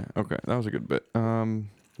little Yeah. bit. Okay. That was a good bit.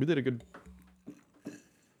 We did a good.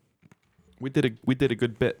 We did a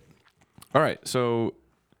good bit. All right. So,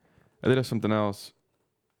 I did have something else.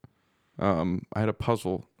 I had a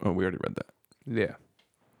puzzle. Oh, we already read that. Yeah.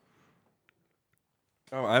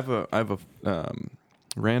 Oh, I have a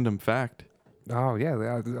random fact. Oh yeah.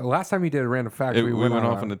 The last time you did a random fact, We went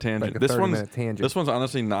off on on a tangent. Like a This one's 30-minute tangent. This one's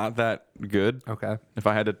honestly not that good. Okay. If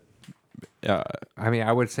I had to, I mean,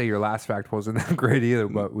 I would say your last fact wasn't that great either,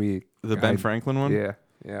 but the Ben Franklin one. Yeah.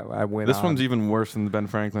 Yeah. I went. This on. one's even worse than the Ben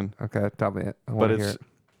Franklin. Okay. Tell me it. I But want to hear it.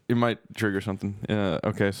 it might trigger something.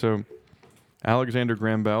 Okay, so Alexander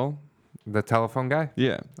Graham Bell. The telephone guy.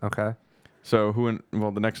 Yeah. Okay. So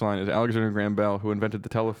the next line is Alexander Graham Bell, who invented the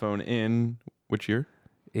telephone in which year?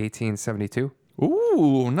 1872.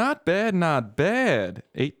 Ooh, not bad, not bad.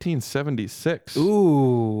 1876.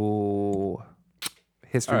 Ooh.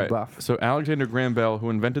 History All right. buff. So Alexander Graham Bell, who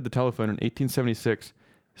invented the telephone in 1876,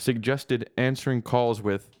 suggested answering calls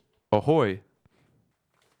with "ahoy."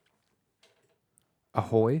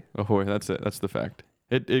 Ahoy. Ahoy. That's it. That's the fact.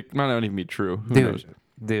 It might not even be true. Who knows?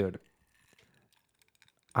 Dude.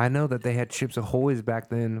 I know that they had Chips Ahoy's back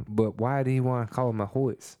then, but why do you want to call them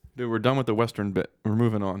Ahoy's? Dude, we're done with the Western bit. We're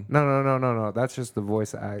moving on. No. That's just the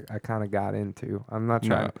voice I kind of got into. I'm not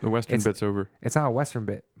trying. No, the Western bit's over. It's not a Western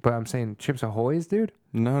bit, but I'm saying Chips Ahoy's, dude.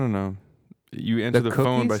 No. You answer the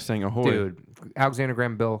phone by saying ahoy. Dude, Alexander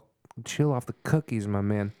Graham Bell, chill off the cookies, my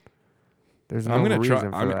man. There's no I'm gonna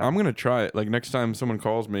reason try. for that. I'm gonna try it. Like next time someone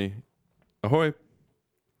calls me, ahoy.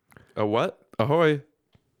 A what? Ahoy.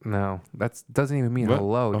 No, that doesn't even mean What?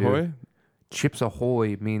 hello, dude. Ahoy? Chips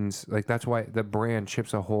Ahoy means like that's why the brand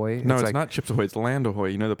Chips Ahoy. No, it's like, not Chips Ahoy. It's Land Ahoy.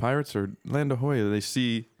 You know the pirates are Land Ahoy. They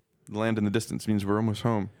see land in the distance. Means we're almost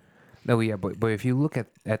home. No, yeah, but if you look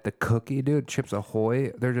at the cookie, dude, Chips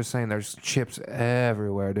Ahoy, they're just saying there's chips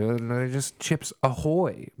everywhere, dude. And they're just Chips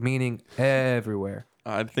Ahoy, meaning everywhere.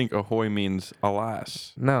 I think ahoy means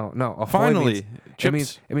alas. No, Ahoy Finally, means,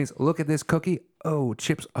 chips. it means look at this cookie. Oh,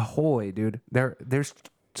 Chips Ahoy, dude. There's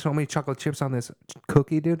so many chocolate chips on this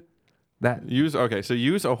cookie, dude. That Use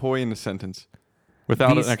ahoy in a sentence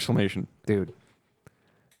without These- an exclamation. dude.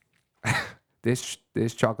 this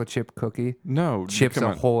chocolate chip cookie, No, Chips come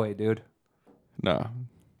on. Ahoy, dude. No.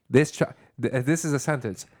 This is a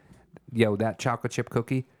sentence. Yo, that chocolate chip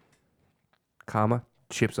cookie, comma,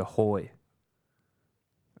 Chips Ahoy.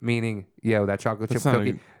 Meaning, yo, that chocolate That's chip not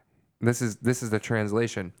cookie. This is the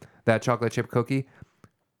translation. That chocolate chip cookie,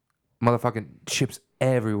 motherfucking chips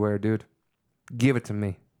everywhere, dude. Give it to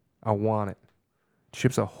me. I want it.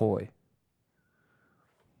 Chips Ahoy.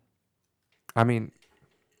 I mean,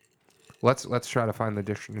 let's try to find the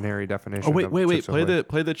dictionary definition. Oh wait. of Chips Play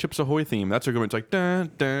Ahoy. the Chips Ahoy theme. That's a good one. It's like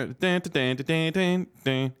dun dun dun dun dun dun dun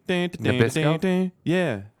dun dun Nabisco? dun.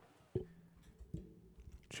 Yeah.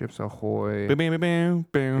 Chips Ahoy. Theme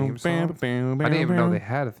Theme song? I didn't even know they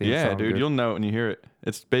had a theme Yeah, song. dude, you'll know it when you hear it.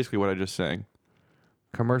 It's basically what I just sang.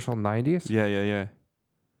 Commercial 90s? Yeah.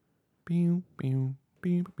 Pew, pew,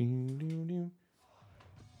 pew, pew, pew, pew.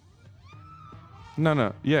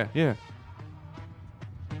 No. Yeah.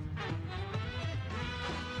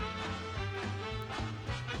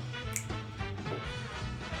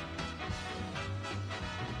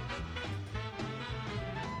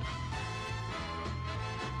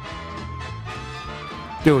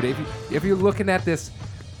 Dude, if you're looking at this,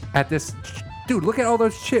 dude, look at all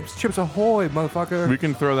those chips. Chips Ahoy, motherfucker. We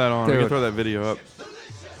can throw that on. We can Dude. throw that video up.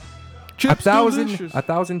 a Chips thousand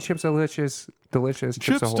delicious. chips delicious Chips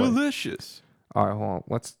Chips Ahoy. delicious. All right, hold on.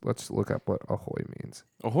 Let's look up what Ahoy means.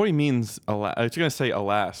 Ahoy means alas. I was gonna say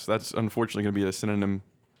alas. That's unfortunately gonna be a synonym.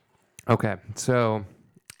 Okay, so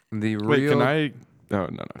the Wait, real can I? No.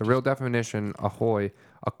 the real definition, Ahoy,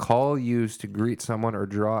 a call used to greet someone or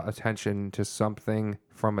draw attention to something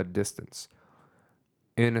from a distance.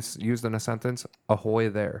 Used in a sentence, ahoy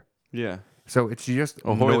there. Yeah. So it's just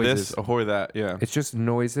Ahoy noises. this. Ahoy that. Yeah. It's just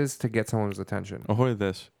noises to get someone's attention. Ahoy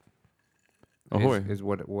this. Ahoy. is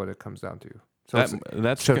what it comes down to. So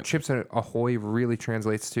That's so chips and ahoy really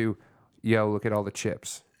translates to, yo, look at all the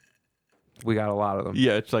chips. We got a lot of them.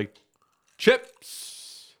 yeah. It's like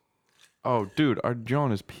chips. Oh, dude, our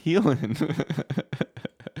John is peeling.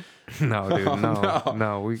 No, dude, Oh, no,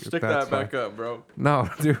 no. we Stick that's that back fine. up, bro. No,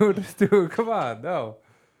 dude, come on, no,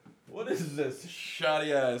 What is this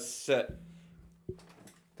shoddy ass set?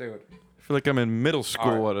 dude. I feel like I'm in middle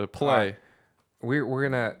school at a play. We're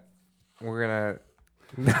gonna we're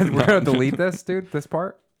gonna delete this, dude. This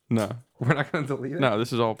part. No, We're not gonna delete it. no,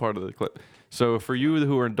 this is all part of the clip. So for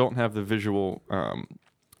you don't have the visual,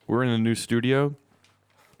 we're in a new studio,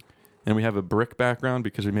 and we have a brick background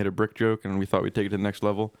because we made a brick joke and we thought we'd take it to the next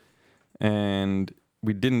level, and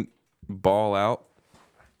we didn't ball out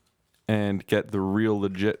and get the real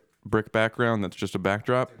legit brick background that's just a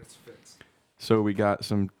backdrop. So we got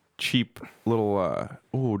some cheap little.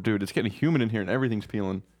 Oh, dude, it's getting humid in here and everything's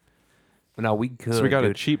peeling. No, we could. So we got a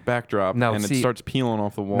dude. cheap backdrop, No, and see- it starts peeling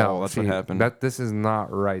off the wall. No, That's see, what happened. This is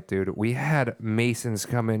not right, dude. We had masons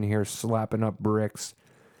come in here slapping up bricks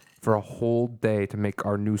for a whole day to make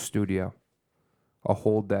our new studio. A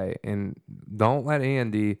whole day. And don't let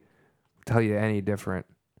Andy tell you any different.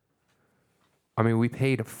 I mean, we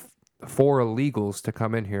paid 4 illegals to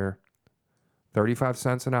come in here, 35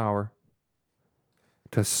 cents an hour,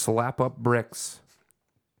 to slap up bricks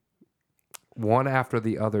one after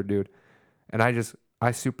the other, dude. And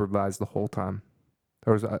I supervised the whole time.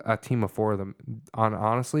 There was a team of 4 of them.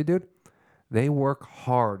 Honestly, dude, they work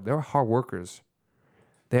hard. They're hard workers.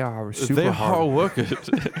 They are super they hard. hard workers.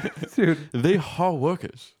 Dude, They hard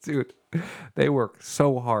workers. dude, they work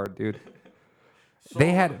so hard, dude.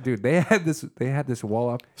 They had this wall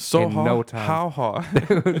up So in hard. no time. How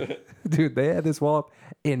hard? Dude, they had this wall up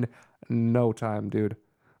in no time, dude.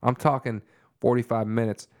 I'm talking 45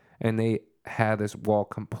 minutes, and they had this wall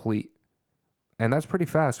complete. And that's pretty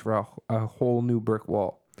fast for a whole new brick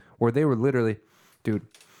wall. Where they were literally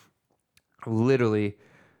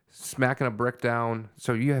smacking a brick down.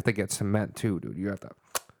 So you have to get cement too, dude. You have to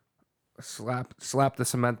slap the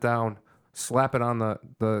cement down, slap it on the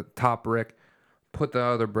top brick, put the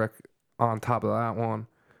other brick on top of that one.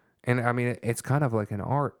 And I mean, it's kind of like an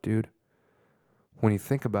art, dude, when you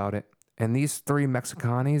think about it. And these 3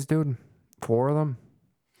 Mexicanis, dude, 4 of them,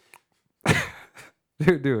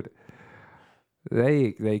 dude,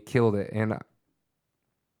 they killed it. And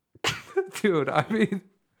dude, I mean,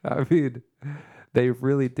 they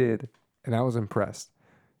really did, and I was impressed.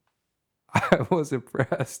 I was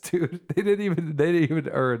impressed, dude. They didn't even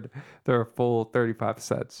earn their full 35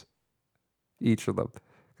 cents, each of them,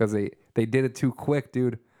 because they did it too quick,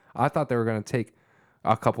 dude. I thought they were gonna take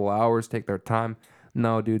a couple hours, take their time.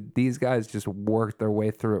 No, dude, these guys just worked their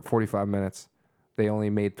way through it. 45 minutes. They only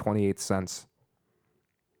made 28 cents.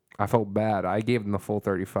 I felt bad. I gave them the full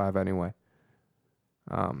 35 anyway,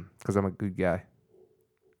 because I'm a good guy.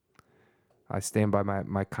 I stand by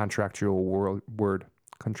my contractual word.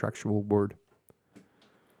 Contractual word.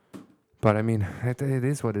 But I mean, it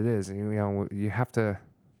is what it is. You know, you have to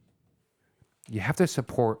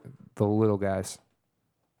support the little guys.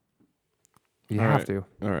 You All have right. to.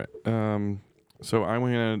 All right. So I'm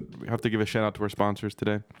gonna have to give a shout out to our sponsors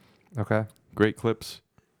today. Okay. Great Clips,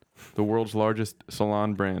 the world's largest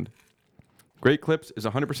salon brand. Great Clips is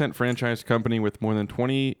a 100% franchise company with more than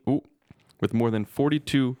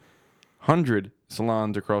 4,200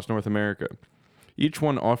 salons across North America. Each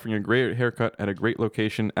one offering a great haircut at a great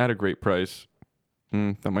location at a great price.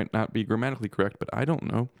 That might not be grammatically correct, but I don't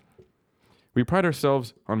know. We pride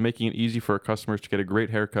ourselves on making it easy for our customers to get a great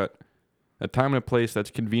haircut at a time and a place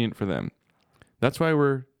that's convenient for them. That's why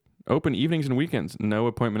we're open evenings and weekends, no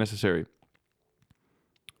appointment necessary.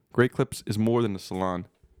 Great Clips is more than a salon.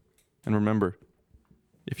 And remember,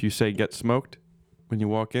 if you say get smoked when you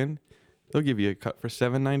walk in, they'll give you a cut for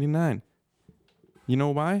 $7.99. You know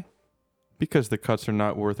why? Because the cuts are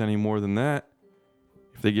not worth any more than that.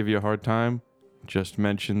 If they give you a hard time, just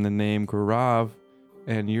mention the name Gaurav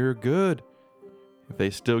and you're good. If they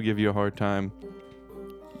still give you a hard time,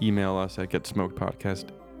 email us at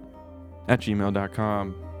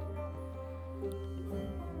getsmokedpodcast@gmail.com.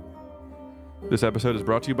 This episode is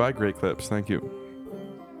brought to you by Great Clips. Thank you.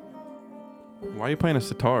 Why are you playing a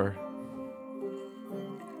sitar?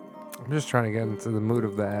 I'm just trying to get into the mood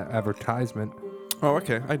of the advertisement. Oh,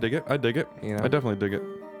 okay. I dig it. You know? I definitely dig it.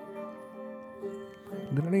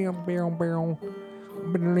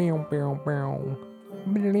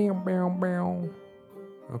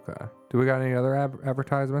 Okay. Do we got any other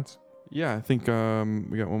advertisements? Yeah, I think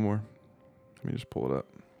we got one more. Let me just pull it up.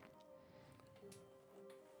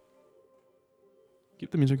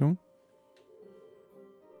 Keep the music going.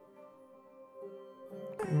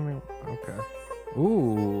 Okay.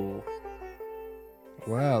 Ooh.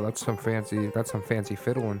 Wow, that's some fancy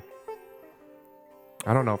fiddling.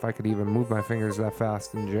 I don't know if I could even move my fingers that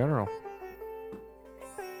fast in general.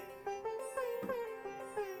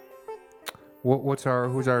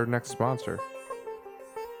 Who's our next sponsor?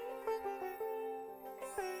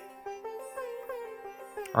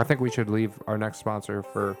 I think we should leave our next sponsor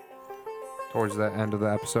for towards the end of the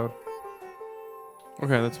episode.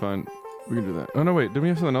 Okay, that's fine. We can do that. Oh no, wait. Did we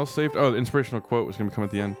have something else saved? Oh, the inspirational quote was gonna come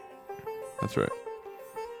at the end. That's right.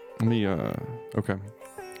 Let me. Okay.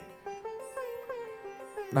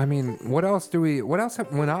 I mean, what else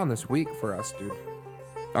went on this week for us, dude?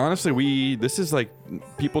 Honestly, this is like,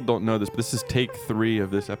 people don't know this, but this is take 3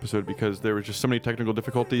 of this episode because there was just so many technical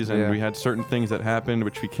difficulties and Yeah. we had certain things that happened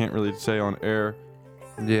which we can't really say on air.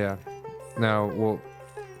 Yeah. No, well,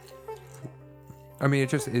 I mean, it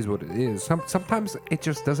just is what it is. Sometimes it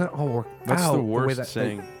just doesn't all work That's out the way worst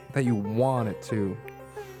saying. that you want it to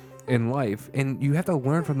in life. And you have to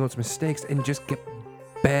learn from those mistakes and just get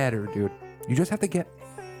better, dude. You just have to get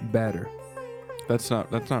better. That's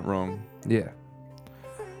not wrong. Yeah.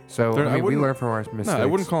 So, There- I I mean, we wouldn't- learn from our mistakes. No, I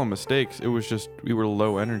wouldn't call them mistakes. It was just we were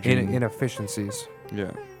low energy. Inefficiencies.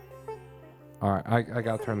 Yeah. All right, I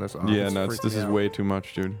gotta turn this off. Yeah, It's no, freaking this me is out. way too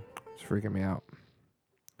much, dude. It's freaking me out.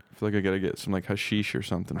 I feel like I gotta get some like hashish or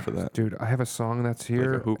something for that. Dude, I have a song that's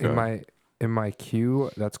here hookah. in my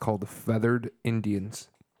queue that's called Feathered Indians.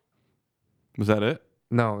 Was that it?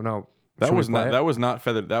 No. That Should we was play not. it? That was not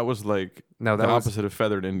feathered. That was like No, the that was opposite of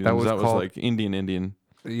feathered Indians. that was That was called- like Indian.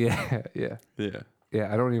 yeah.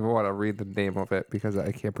 Yeah. I don't even want to read the name of it because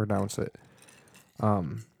I can't pronounce it.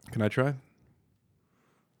 Can I try?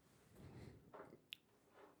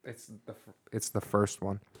 It's the first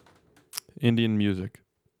one. Indian music.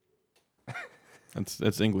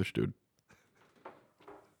 That's English, dude.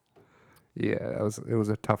 Yeah, it was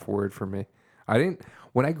a tough word for me.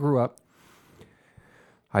 When I grew up,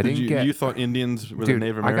 I didn't get. You thought Indians were the Dude,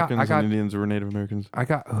 Native I got- Americans I got- and Indians were Native Americans? I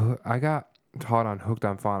got taught on Hooked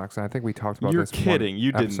on Phonics, and I think we talked about You're this. one kidding.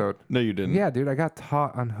 You didn't. episode. No, you didn't. Yeah, dude, I got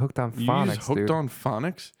taught on Hooked on You Phonics, used Hooked dude. on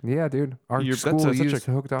Phonics? Yeah, dude. Our You're- school such used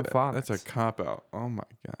a- Hooked on Phonics. That's a cop out. Oh my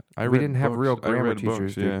god. I We read didn't have real books. I grammar read books,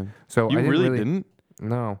 teachers, dude. Yeah. So You I didn't really didn't?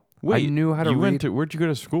 No. Wait, I knew how to you read. went to where'd you go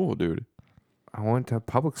to school, dude? I went to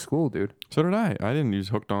public school, dude. So did I. I didn't use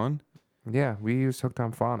Hooked on. Yeah, we used Hooked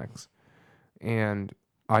on Phonics, and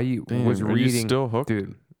I Damn, was are you reading. still hooked?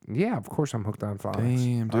 Dude. Yeah, of course I'm hooked on phonics.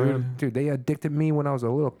 Damn, dude. Dude, they addicted me when I was a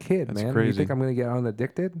little kid, That's man. You crazy. think I'm gonna get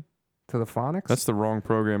unaddicted to the phonics? That's the wrong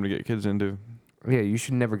program to get kids into. Yeah, you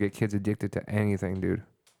should never get kids addicted to anything, dude.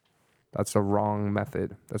 That's the wrong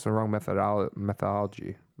method. That's the wrong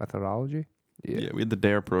methodology. Methodology? Yeah, we had the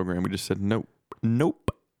DARE program. We just said nope.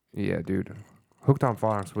 Nope. Yeah, dude. Hooked on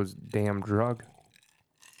Phonics was damn drug.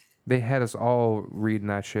 They had us all reading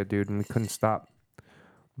that shit, dude, and we couldn't stop.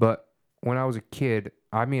 But when I was a kid,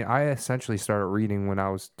 I mean, I essentially started reading when I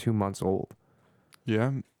was 2 months old.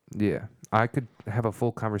 Yeah. Yeah. I could have a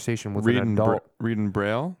full conversation with an Reading adult. reading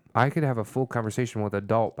Braille. I could have a full conversation with an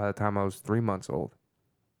adult by the time I was 3 months old.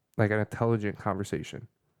 Like an intelligent conversation.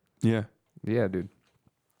 Yeah. Yeah, dude.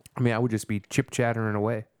 I mean, I would just be chip-chattering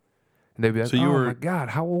away. And they'd be like, So you oh were- my God,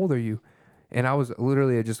 how old are you? And I was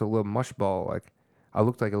literally just a little mush ball. Like, I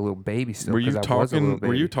looked like a little baby still. Were you 'cause I was a little talking?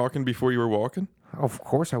 Were you baby. talking before you were walking? Of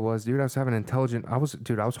course I was, dude. I was having intelligent. I was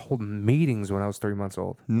holding meetings when I was 3 months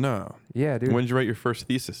old. No. Yeah, dude. When did you write your first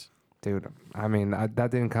thesis? Dude, I mean, that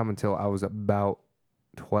didn't come until I was about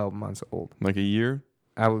 12 months old. Like a year?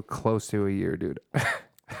 I was close to a year, dude.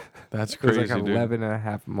 That's It was crazy, like dude. 11 and a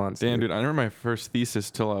half months. Damn, dude. I remember my first thesis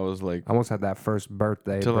till I was like I almost had that first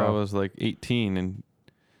birthday, till I bro. was like 18, and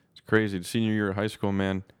it's crazy. The senior year of high school,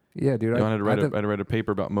 man. Yeah, dude. I had to write I, I had to write a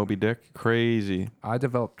paper about Moby Dick. Crazy. I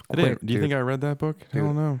developed I quick, didn't. Do you dude. think I read that book? I Dude.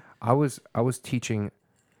 don't know. I was teaching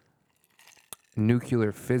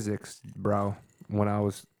nuclear physics, bro, when I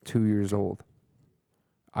was 2 years old.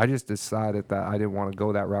 I just decided that I didn't want to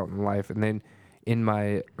go that route in life, and then in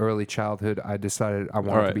my early childhood, I decided I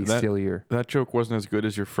wanted to Alright, be that- sillier. That joke wasn't as good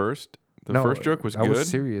as your first. The No, first joke was I good. was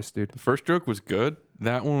serious, dude. The first joke was good.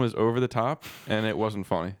 That one was over the top, and it wasn't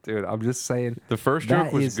funny. Dude, I'm just saying. The first That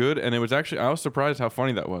joke was is- good, and it was actually, I was surprised how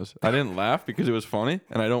funny that was. I didn't laugh because it was funny,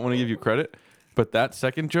 and I don't want to give you credit, but that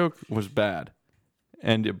second joke was bad,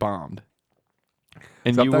 and it bombed.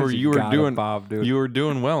 And Sometimes you were gotta doing bomb, dude. you were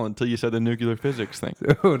doing well until you said the nuclear physics thing.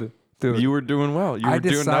 Dude. You were doing well. You I were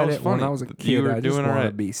doing that was decided funny. when I was a You kid, were I just doing all wanted to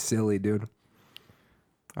right. be silly, dude.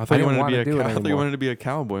 I thought you didn't wanted to wanna be do it I thought you anymore. wanted to be a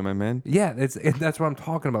cowboy, my man. Yeah, that's what I'm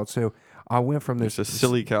talking about. So I went from this Just a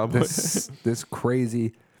silly cowboy. this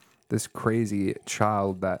crazy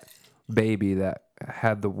child, that baby that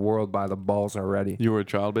had the world by the balls already. You were a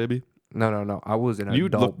child baby. No. I was an You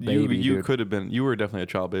adult baby, you dude. could have been. You were definitely a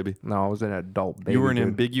child baby. No, I was an adult baby. You were an dude.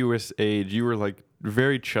 ambiguous age. You were like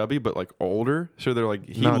very chubby, but like older. So they're like,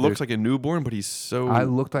 he No, looks dude. like a newborn, but he's so. I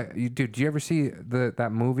looked like dude. Did you ever see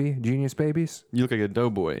that movie Genius Babies? You look like a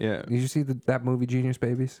doughboy. Yeah. Did you see that movie Genius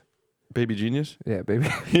Babies? Baby Genius. Yeah, baby.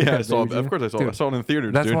 Yeah, I saw. Baby Of course, I saw. Dude, I saw it in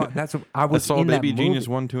theaters, That's dude. what. That's what I I was. saw in Baby that Genius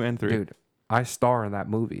movie. 1, 2, and 3. Dude. I star in that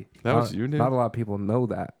movie. That was you, dude. Not a lot of people know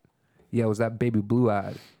that. Yeah, it was that Baby Blue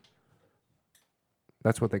Eyed.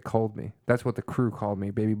 That's what they called me. That's what the crew called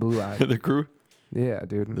me, Baby Blue Eyed. The crew. Yeah,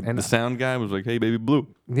 dude. And The sound guy was like, "Hey, baby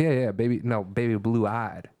blue." yeah, Baby Blue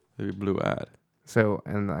Eyed. Baby blue eyed. So,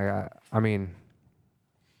 and I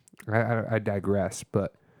digress,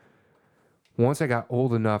 but once I got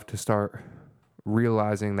old enough to start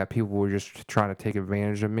realizing that people were just trying to take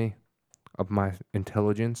advantage of me, of my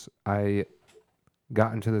intelligence, I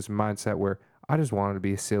got into this mindset where I just wanted to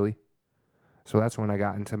be silly. So that's when I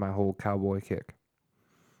got into my whole cowboy kick.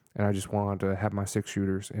 And I just wanted to have my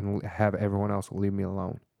 6-shooters and have everyone else leave me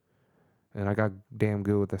alone. And I got damn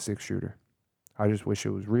good with a 6-shooter. I just wish it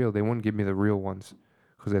was real. They wouldn't give me the real ones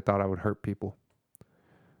because they thought I would hurt people.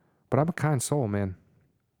 But I'm a kind soul, man.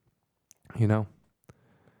 You know?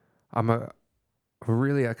 I'm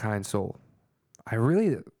really a kind soul. I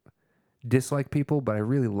really dislike people, but I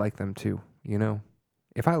really like them too, you know?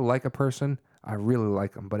 If I like a person, I really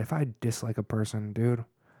like them. But if I dislike a person, dude,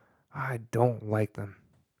 I don't like them.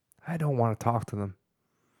 I don't want to talk to them.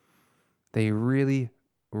 They really,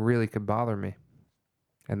 really could bother me.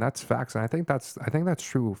 And that's facts. And I think that's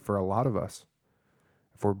true for a lot of us,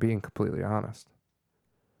 if we're being completely honest.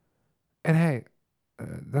 And hey,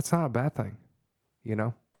 that's not a bad thing, you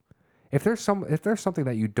know? If there's something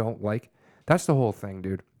that you don't like, that's the whole thing,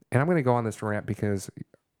 dude. And I'm going to go on this rant because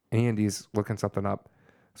Andy's looking something up.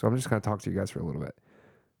 So I'm just going to talk to you guys for a little bit.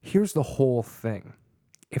 Here's the whole thing.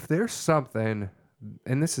 If there's something,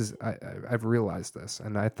 and this is, I've realized this,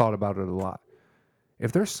 and I thought about it a lot.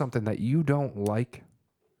 If there's something that you don't like,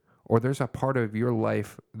 or there's a part of your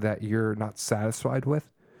life that you're not satisfied with,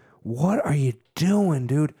 what are you doing,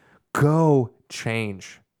 dude? Go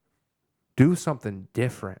change. Do something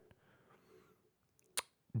different.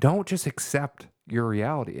 Don't just accept your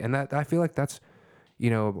reality. And that, I feel like that's, you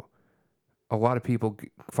know, a lot of people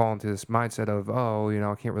fall into this mindset of, oh, you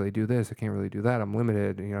know, I can't really do this. I can't really do that. I'm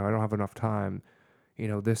limited. You know, I don't have enough time. You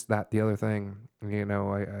know, this, that, the other thing. You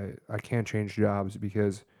know, I can't change jobs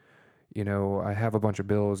because, you know, I have a bunch of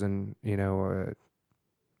bills and, you know,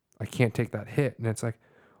 I can't take that hit. And it's like,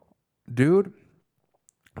 dude,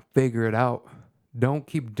 figure it out. Don't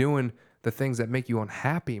keep doing the things that make you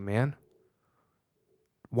unhappy, man.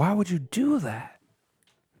 Why would you do that?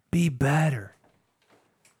 Be better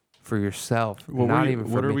for yourself. Well, not even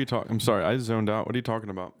for what are me. we talking? I'm sorry, I zoned out. What are you talking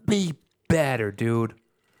about? Be better, dude.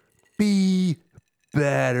 Be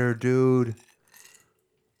better, dude.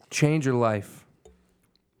 Change your life.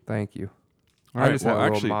 Thank you. All I right, just well, had a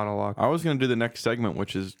little actually, monologue. I was going to do the next segment,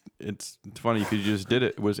 which is, it's funny because you just did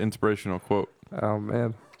it. It was inspirational quote. Oh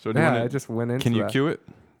man. So do you Yeah, wanna- I just went into can you that. cue it?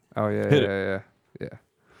 Oh yeah, Hit yeah.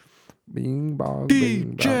 Bing bong.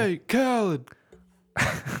 Bing bong. DJ Khaled.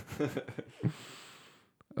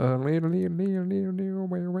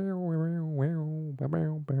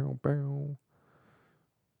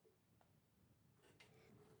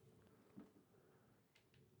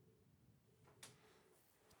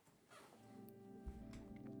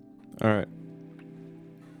 All right.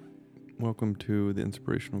 Welcome to the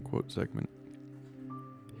inspirational quote segment.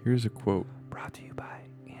 Here's a quote. Brought to you by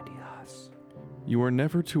Andy Haas. You are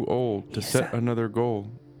never too old to Yes, set sir. another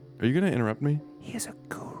goal. Are you going to interrupt me? He is a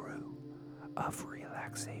guru of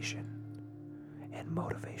relaxation and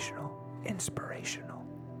motivational, inspirational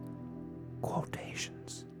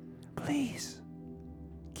quotations. Please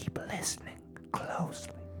keep listening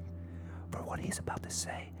closely, for what he's about to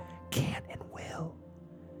say can and will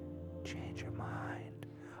change your mind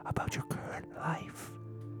about your current life.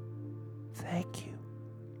 Thank you.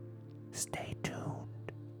 Stay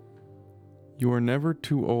tuned. You are never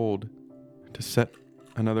too old to set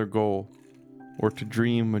another goal or to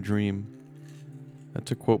dream a dream.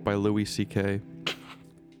 That's a quote by Louis C.K.,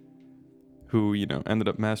 who, you know, ended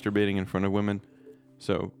up masturbating in front of women.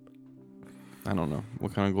 So, I don't know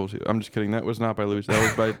what kind of goals. I'm just kidding. That was not by Louis.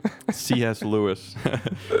 That was by C.S. Lewis.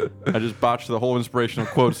 I just botched the whole inspirational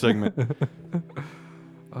quote segment.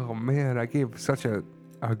 Oh man, I gave such a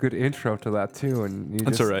good intro to that too, and you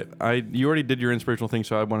That's just all right. You already did your inspirational thing,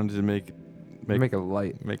 so I wanted to make make a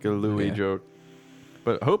light. a Louis Yeah. joke.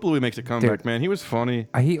 But hope Louis makes a comeback, Dude. man. He was funny.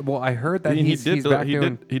 I heard that he's back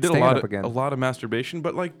doing he did a stand-up lot of again. a lot of masturbation,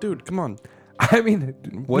 but like, dude, come on, I mean,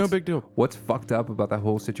 no big deal. What's fucked up about that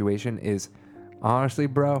whole situation is, honestly,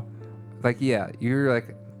 bro, like, yeah, you're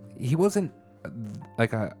like, he wasn't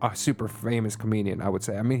like a super famous comedian, I would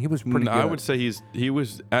say. I mean, he was pretty good. I would say he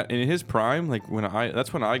was in his prime, like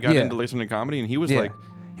that's when I got into listening to comedy, and he was like.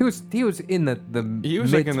 He was in the He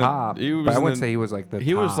was mid like in top, the. but I wouldn't say he was like the.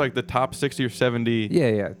 He top. was like the top 60 or 70.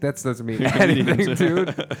 Yeah. That doesn't mean anything, dude.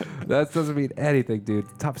 That doesn't mean anything, dude.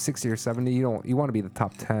 Top 60 or 70, you want to be the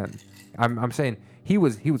top 10. I'm saying he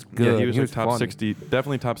was good. Yeah, he was like top funny. 60,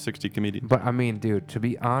 definitely top 60 comedian. But I mean, dude,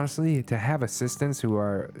 to have assistants who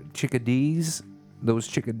are chickadees, those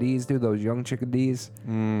chickadees, dude, those young chickadees,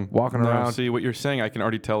 walking around. See, what you're saying, I can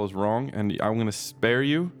already tell is wrong, and I'm gonna spare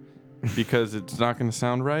you because it's not gonna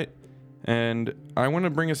sound right. And I want to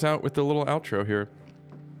bring us out with the little outro here.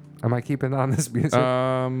 Am I keeping on this music?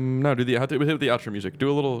 No, do the outro music. Do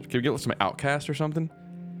a little. Can we get some Outcast or something?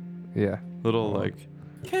 Yeah. Little like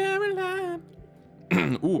Caroline.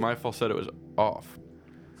 Ooh, my falsetto is off.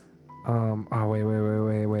 Oh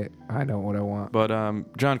wait. I know what I want. But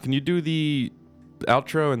John, can you do the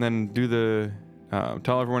outro and then do the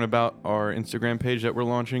tell everyone about our Instagram page that we're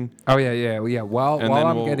launching? Oh yeah. While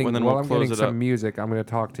I'm getting some up. music, I'm going to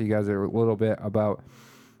talk to you guys a little bit about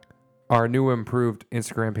our new improved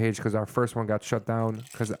Instagram page because our first one got shut down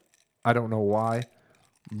because I don't know why,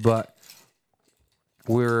 but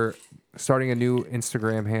we're starting a new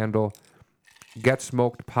Instagram handle, Get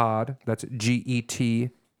Smoked Pod. That's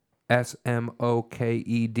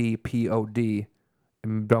GETSMOKEDPOD,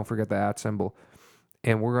 and don't forget the @ symbol.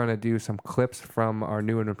 And we're going to do some clips from our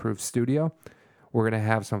new and improved studio. We're going to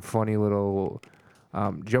have some funny little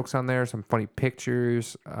jokes on there, some funny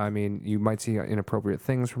pictures. I mean, you might see inappropriate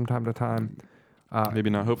things from time to time. Maybe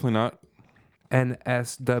not. Hopefully not.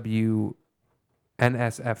 NSFW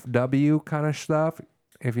kind of stuff,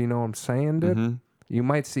 if you know what I'm saying, dude. Mm-hmm. You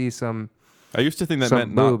might see some. I used to think that some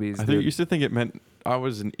meant boobies, not. I dude. used to think it meant I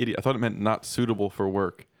was an idiot. I thought it meant not suitable for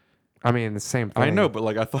work. I mean, the same thing. I know, but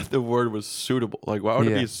like I thought the word was suitable. Like, why would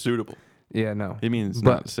it be suitable? Yeah, no. It means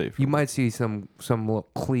But not safe. you might see some little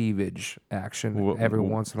cleavage action every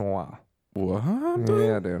once in a while. What?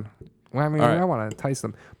 Yeah, dude. Well, I mean, All right. I want to entice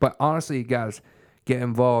them. But honestly, you guys get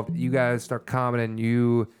involved. You guys start commenting.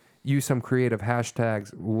 You use some creative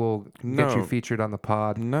hashtags. We'll get you No. featured on the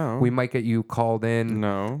pod. No. We might get you called in.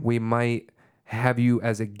 No. We might have you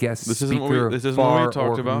as a guest This speaker. isn't what we far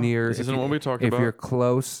talked or about. Near. This If isn't you- what we talked if about. you're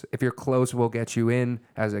close, we'll get you in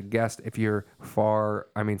as a guest. If you're far,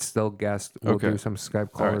 I mean, still guest, we'll Okay. do some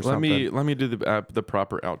Skype call All or right, something. let me do the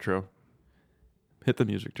proper outro. Hit the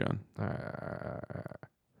music, John.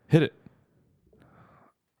 Hit it.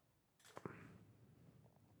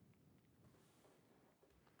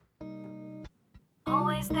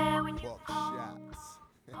 Always there when you call,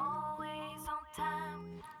 always on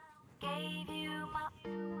time. Gave you my.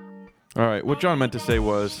 All right, what John meant to say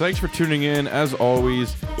was, thanks for tuning in. As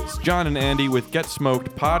always, it's John and Andy with Get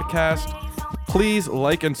Smoked Podcast. Please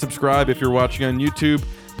like and subscribe if you're watching on YouTube.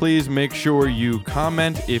 Please make sure you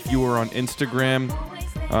comment if you are on Instagram.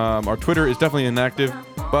 Our Twitter is definitely inactive,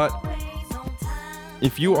 but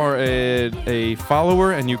if you are a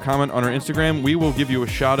follower and you comment on our Instagram, we will give you a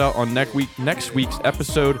shout out on next week's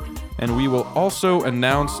episode, and we will also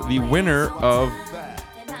announce the winner of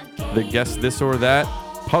the Guess This or That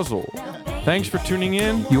puzzle. Thanks for tuning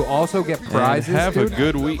in. You also get prizes. And have dude. a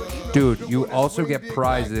good week. Dude, you also get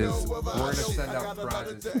prizes. We're gonna send out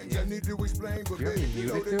prizes. You're muted,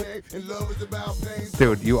 dude?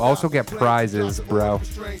 Dude, you also get prizes, bro,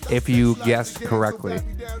 if you guessed correctly.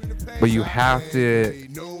 But you have to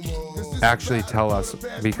actually tell us,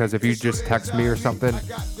 because if you just text me or something,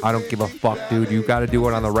 I don't give a fuck, dude. You gotta do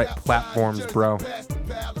it on the right platforms, bro.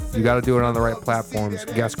 You gotta do it on the right platforms.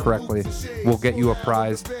 Guess correctly. We'll get you a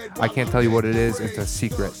prize. I can't tell you what it is. It's a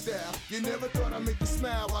secret. You never thought I'd make you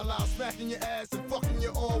smile while I was smacking your ass and fucking you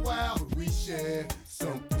all wild. We share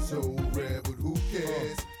something so rare, but who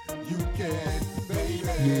cares? You can,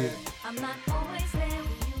 baby. I'm not always there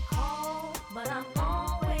when you call, but I'm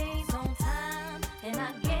always on time. And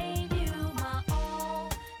I gave you my all.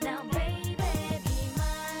 Now, baby, be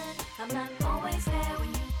mine. I'm not always there when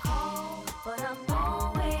you call, but I'm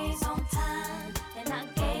always on time. And I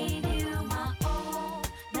gave you my all.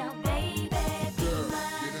 Now, baby, be Girl,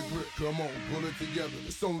 mine. get a grip, come on, pull it together.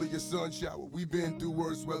 It's only a sun shower. We've been through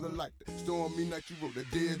worse weather like the stormy night. You wrote a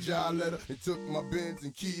dear job letter and took my Benz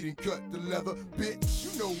and keyed and cut the leather. Bitch,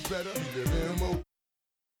 you know better. You live in